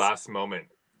like the last moment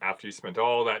after you spent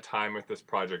all that time with this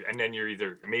project, and then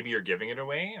maybe you're giving it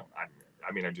away.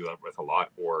 I mean, I do that with a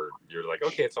lot, or you're like,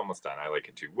 okay, it's almost done. I like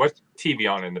it too. What's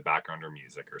TV on in the background or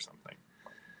music or something?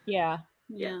 Yeah.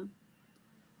 Yeah.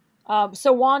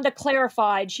 So Wanda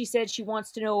clarified. She said she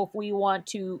wants to know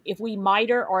if we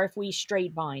miter or if we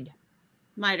straight bind.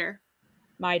 Miter.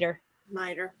 Miter.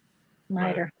 Miter.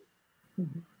 Miter.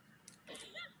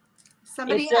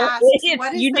 Somebody It's asked,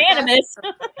 it's unanimous.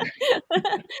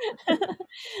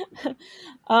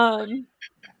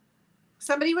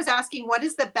 Somebody was asking, what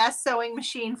is the best sewing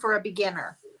machine for a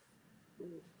beginner?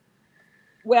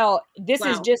 Well, this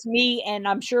is just me, and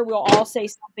I'm sure we'll all say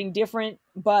something different,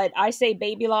 but I say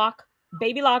Baby Lock.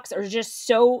 Baby Locks are just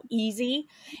so easy,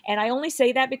 and I only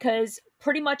say that because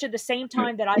pretty much at the same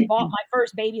time that I bought my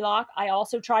first Baby Lock, I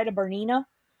also tried a Bernina,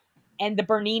 and the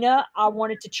Bernina I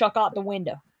wanted to chuck out the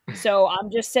window. So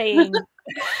I'm just saying,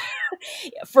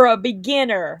 for a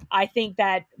beginner, I think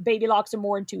that Baby Locks are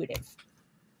more intuitive.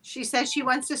 She says she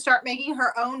wants to start making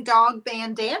her own dog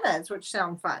bandanas, which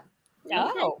sound fun.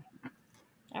 Oh.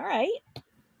 All right.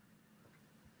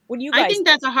 What do you guys I think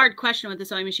that's a hard question with the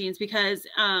sewing machines because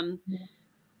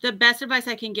the best advice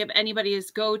I can give anybody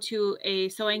is go to a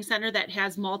sewing center that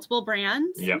has multiple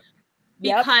brands. Yep.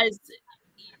 Because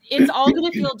it's all going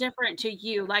to feel different to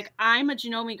you. Like, I'm a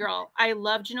Janome girl. I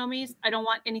love Janomes. I don't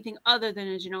want anything other than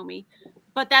a Janome.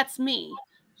 But that's me.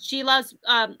 She loves,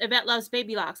 Yvette loves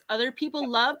Baby Locks. Other people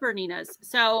love Berninas.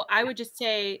 So I would just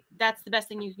say that's the best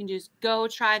thing you can do is go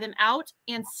try them out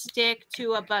and stick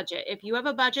to a budget. If you have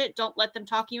a budget, don't let them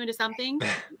talk you into something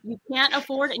you can't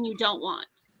afford and you don't want.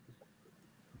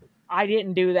 I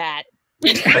didn't do that.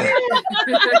 I'm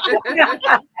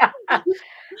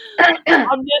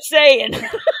just saying.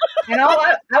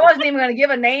 I wasn't even going to give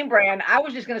a name brand. I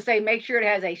was just going to say make sure it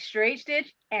has a straight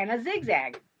stitch and a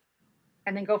zigzag,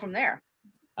 and then go from there.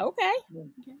 Okay.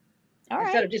 All right.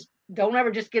 Instead of don't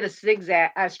ever just get a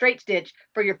straight stitch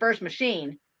for your first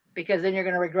machine, because then you're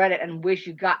going to regret it and wish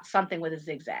you got something with a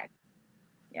zigzag.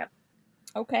 Yep.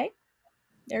 Okay.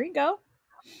 There you go.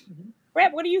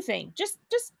 Brett, what do you think? Just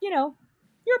your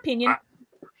opinion.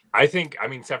 I think,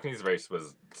 Stephanie's advice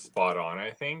was spot on.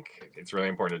 I think it's really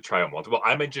important to try out multiple.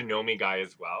 I'm a Janome guy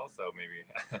as well, so maybe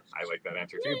I like that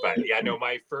answer too. But yeah, no,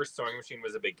 my first sewing machine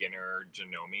was a beginner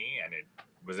Janome, and it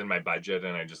was in my budget,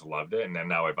 and I just loved it. And then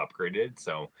now I've upgraded.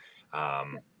 So,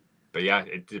 but yeah,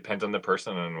 it depends on the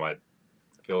person and what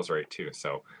feels right too.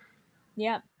 So,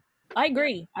 yeah, I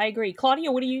agree. Claudia,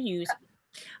 what do you use?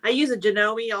 I use a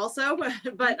Janome also,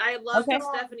 but I love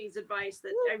Stephanie's advice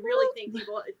that I really think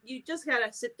you just got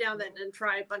to sit down and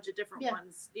try a bunch of different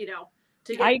ones,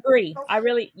 I agree. I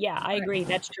agree.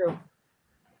 That's true.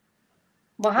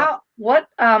 Well, how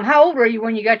old were you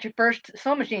when you got your first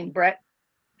sewing machine, Brett?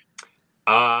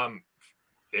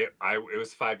 It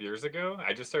was 5 years ago.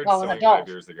 I just started sewing 5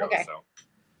 years ago. Okay. So,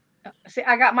 see,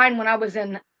 I got mine when I was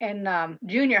in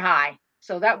junior high,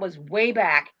 so that was way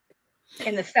back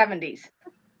in the 70s.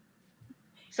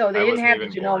 So they didn't have the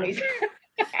Janomes.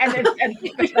 and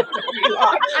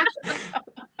la.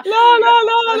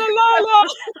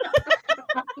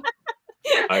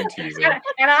 I'm teasing.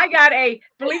 And I got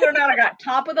believe it or not, I got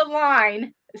top of the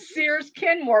line Sears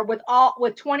Kenmore with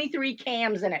 23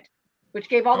 cams in it, which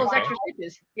gave all those extra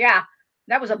stitches. Yeah.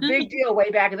 That was a big deal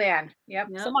way back then. Yep.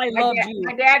 Somebody loved you.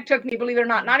 My dad took me, believe it or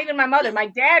not even my mother. My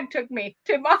dad took me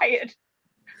to buy it.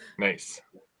 Nice.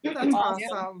 That's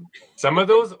awesome. Some of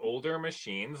those older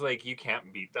machines, like, you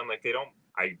can't beat them. Like, they don't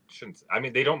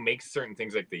make certain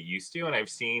things like they used to. And I've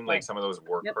seen like some of those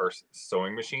workhorse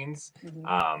sewing machines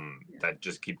that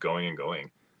just keep going and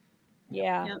going.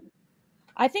 Yeah. Yep.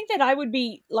 I think that I would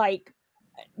be like,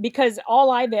 because all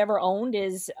I've ever owned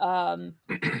is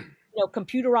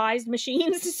computerized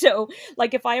machines. So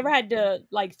like if I ever had to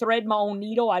like thread my own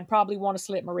needle, I'd probably want to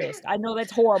slit my wrist. I know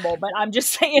that's horrible, but I'm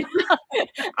just saying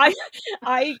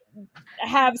I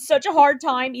have such a hard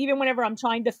time, even whenever I'm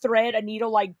trying to thread a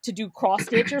needle, like to do cross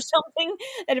stitch or something,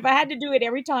 that if I had to do it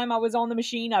every time I was on the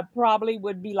machine, I probably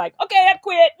would be like, okay, I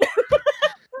quit.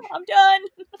 I'm done.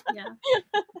 Yeah.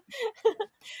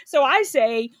 So I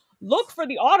say, look for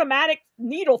the automatic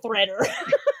needle threader.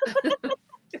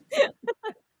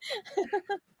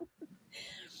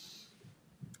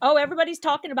 Oh, everybody's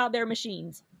talking about their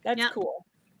machines. That's cool.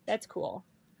 That's cool.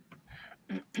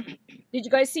 Did you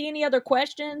guys see any other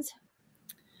questions?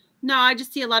 No, I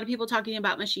just see a lot of people talking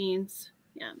about machines.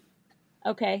 Yeah.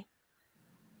 Okay.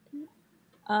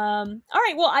 All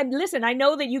right. Well, listen, I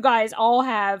know that you guys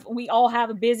we all have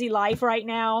a busy life right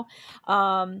now.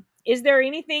 Is there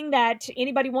anything that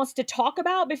anybody wants to talk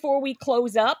about before we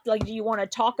close up? Like, do you want to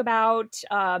talk about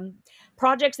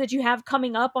projects that you have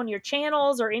coming up on your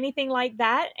channels or anything like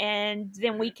that? And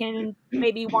then we can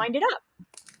maybe wind it up.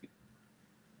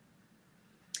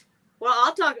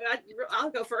 Well, I'll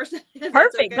go first.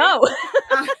 Perfect. Okay. Go.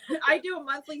 I do a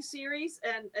monthly series,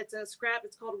 and it's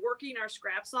called Working Our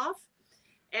Scraps Off.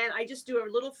 And I just do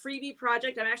a little freebie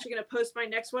project. I'm actually going to post my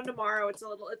next one tomorrow. It's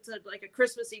like a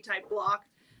Christmassy type block.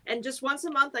 And just once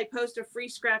a month, I post a free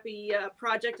scrappy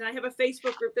project. And I have a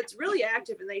Facebook group that's really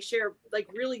active, and they share like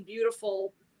really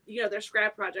beautiful, their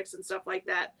scrap projects and stuff like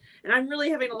that. And I'm really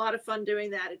having a lot of fun doing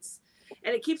that.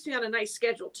 And it keeps me on a nice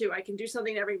schedule too. I can do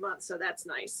something every month, so that's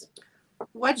nice.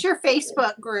 What's your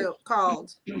Facebook group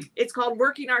called? It's called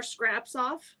Working Our Scraps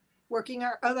Off.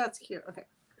 Oh, that's cute. Okay.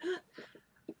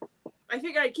 I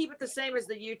figured I'd keep it the same as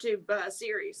the YouTube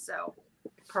series. So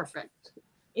perfect.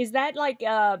 Is that like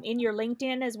in your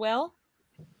LinkedIn as well?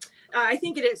 I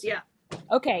think it is. Yeah.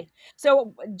 Okay.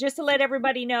 So just to let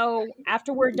everybody know,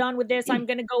 after we're done with this, I'm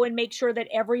going to go and make sure that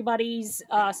everybody's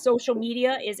social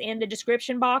media is in the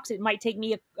description box. It might take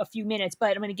me a few minutes,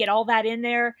 but I'm going to get all that in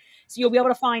there. So you'll be able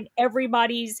to find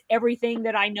everybody's everything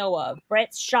that I know of.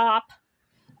 Brett's shop,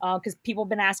 because people have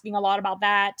been asking a lot about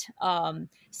that.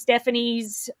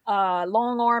 Stephanie's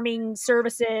long arming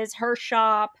services, her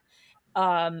shop.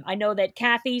 I know that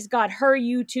Kathy's got her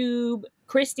YouTube.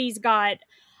 Christy's got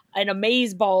an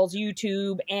Amazeballs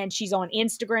YouTube, and she's on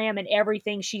Instagram and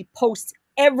everything. She posts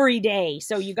every day.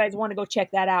 So you guys want to go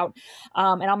check that out.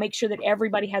 And I'll make sure that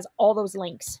everybody has all those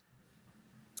links.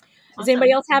 Does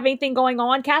anybody else have anything going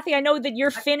on? Kathy, I know that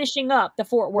you're finishing up the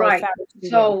Fort Worth. Right.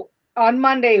 So on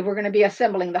Monday, we're going to be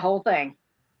assembling the whole thing.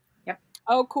 Yep.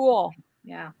 Oh, cool.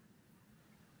 Yeah.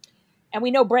 And we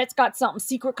know Brett's got something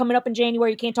secret coming up in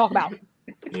January you can't talk about.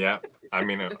 Yeah. I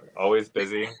mean, always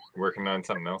busy working on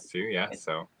something else too. Yeah.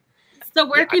 So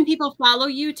where can people follow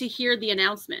you to hear the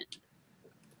announcement?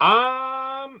 You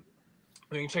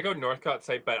can check out Northcott's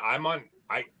site, but I'm not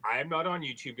on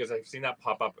YouTube because I've seen that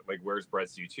pop up, like, where's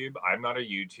Brett's YouTube? I'm not a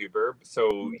YouTuber.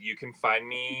 So you can find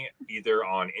me either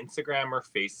on Instagram or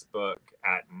Facebook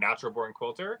at Natural Born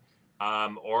Quilter,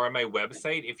 or on my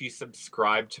website. If you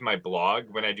subscribe to my blog,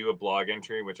 when I do a blog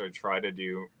entry, which I try to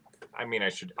do,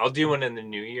 I'll do one in the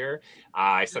new year.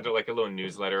 I send out like a little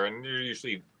newsletter, and they're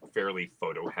usually fairly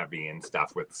photo heavy and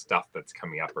stuff with stuff that's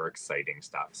coming up or exciting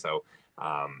stuff. So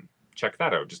check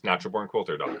that out, just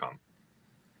naturalbornquilter.com.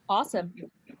 Awesome.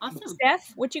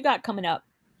 Steph, what you got coming up?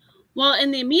 Well,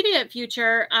 in the immediate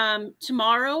future,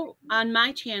 tomorrow on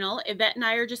my channel, Yvette and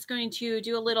I are just going to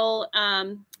do a little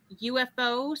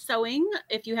UFO sewing.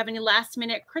 If you have any last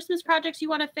minute Christmas projects you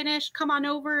want to finish, come on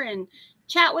over and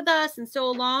chat with us and sew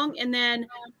along. And then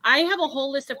I have a whole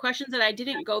list of questions that I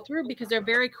didn't go through because they're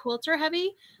very quilter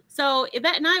heavy. So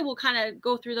Yvette and I will kind of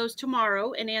go through those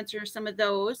tomorrow and answer some of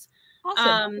those.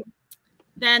 Awesome.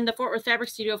 Then the Fort Worth Fabric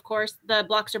Studio, of course, the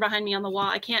blocks are behind me on the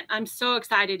wall. I'm so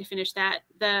excited to finish that.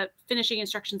 The finishing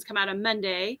instructions come out on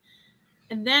Monday.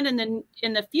 And then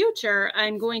in the future,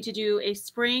 I'm going to do a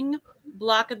spring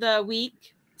block of the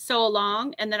week sew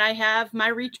along. And then I have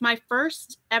my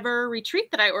first ever retreat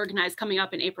that I organized coming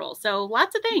up in April. So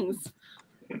lots of things.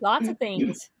 Lots of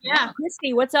things. Yeah.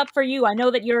 Christy, what's up for you? I know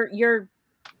that you're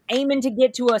aiming to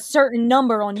get to a certain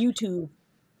number on YouTube.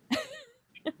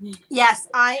 Yes,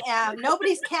 I am.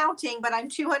 Nobody's counting, but I'm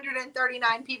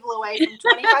 239 people away from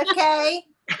 25K.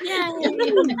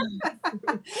 Yay.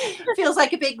 Feels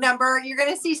like a big number. You're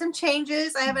going to see some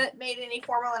changes. I haven't made any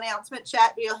formal announcement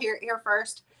yet, but you'll hear it here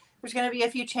first. There's going to be a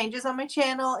few changes on my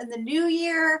channel in the new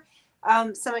year.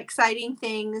 Some exciting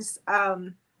things.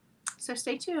 So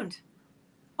stay tuned.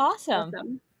 Awesome.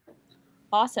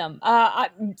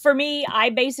 For me, I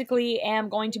basically am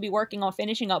going to be working on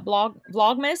finishing up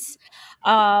Vlogmas.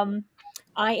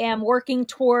 I am working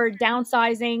toward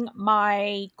downsizing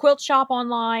my quilt shop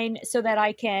online so that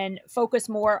I can focus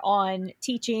more on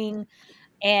teaching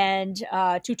and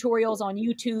tutorials on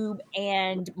YouTube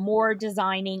and more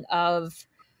designing of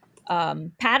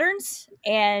patterns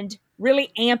and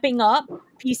really amping up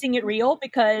piecing it real,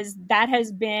 because that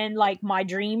has been like my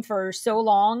dream for so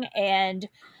long, and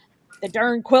the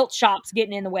darn quilt shop's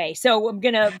getting in the way. So I'm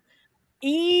gonna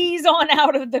ease on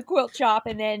out of the quilt shop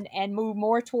and move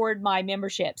more toward my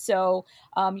membership. So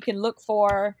you can look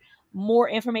for more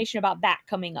information about that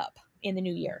coming up in the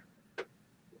new year.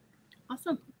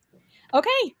 Awesome.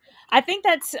 Okay, I think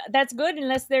that's good,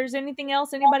 unless there's anything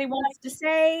else anybody wants to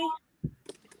say.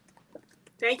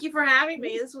 Thank you for having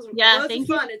me. This was thank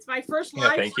fun. It's my first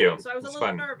live thank stream, you. so I was a It's little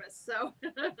fun. nervous. So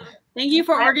Thank you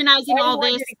for organizing all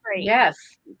Everyone this, did great. Yes.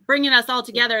 bringing us all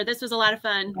together. This was a lot of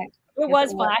fun. It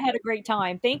was fun. I had a great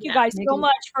time. Thank you guys so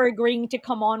much for agreeing to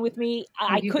come on with me.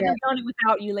 I couldn't have done it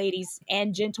without you ladies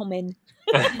and gentlemen.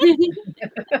 Yeah, and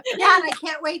I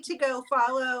can't wait to go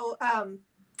follow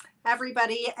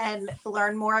everybody and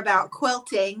learn more about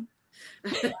quilting.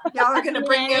 Y'all are going to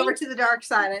bring me over to the dark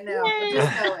side. I know. I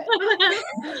just know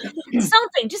it.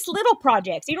 Something, just little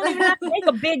projects. You don't even have to make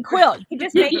a big quilt. You can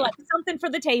just make like something for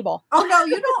the table. Oh no,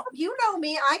 you don't. You know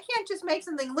me. I can't just make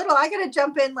something little. I got to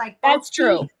jump in like. That's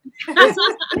true. This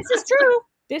is true.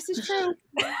 This is true.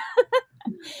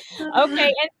 Okay,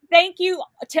 and thank you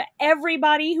to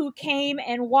everybody who came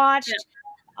and watched. Yeah.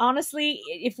 Honestly,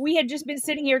 if we had just been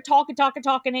sitting here talking,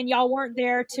 and y'all weren't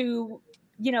there to,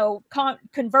 you know,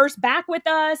 converse back with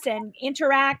us and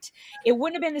interact, it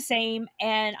wouldn't have been the same.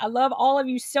 And I love all of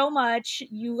you so much.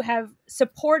 You have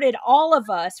supported all of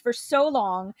us for so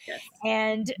long. Yes.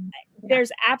 And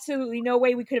there's absolutely no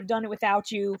way we could have done it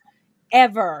without you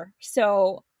ever.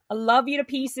 So I love you to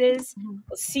pieces.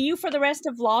 We'll see you for the rest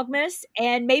of Vlogmas,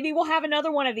 and maybe we'll have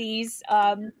another one of these.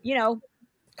 You know,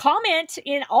 comment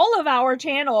in all of our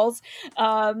channels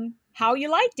how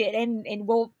you liked it, and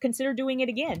we'll consider doing it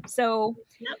again. So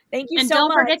thank you so much. And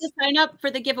don't forget to sign up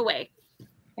for the giveaway.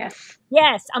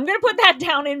 Yes, I'm gonna put that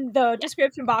down in the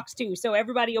description box too, so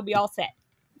everybody will be all set.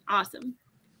 Awesome.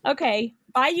 Okay,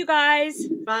 bye you guys.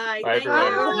 Bye. Bye,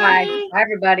 everyone. Bye. Bye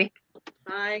everybody.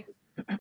 Bye.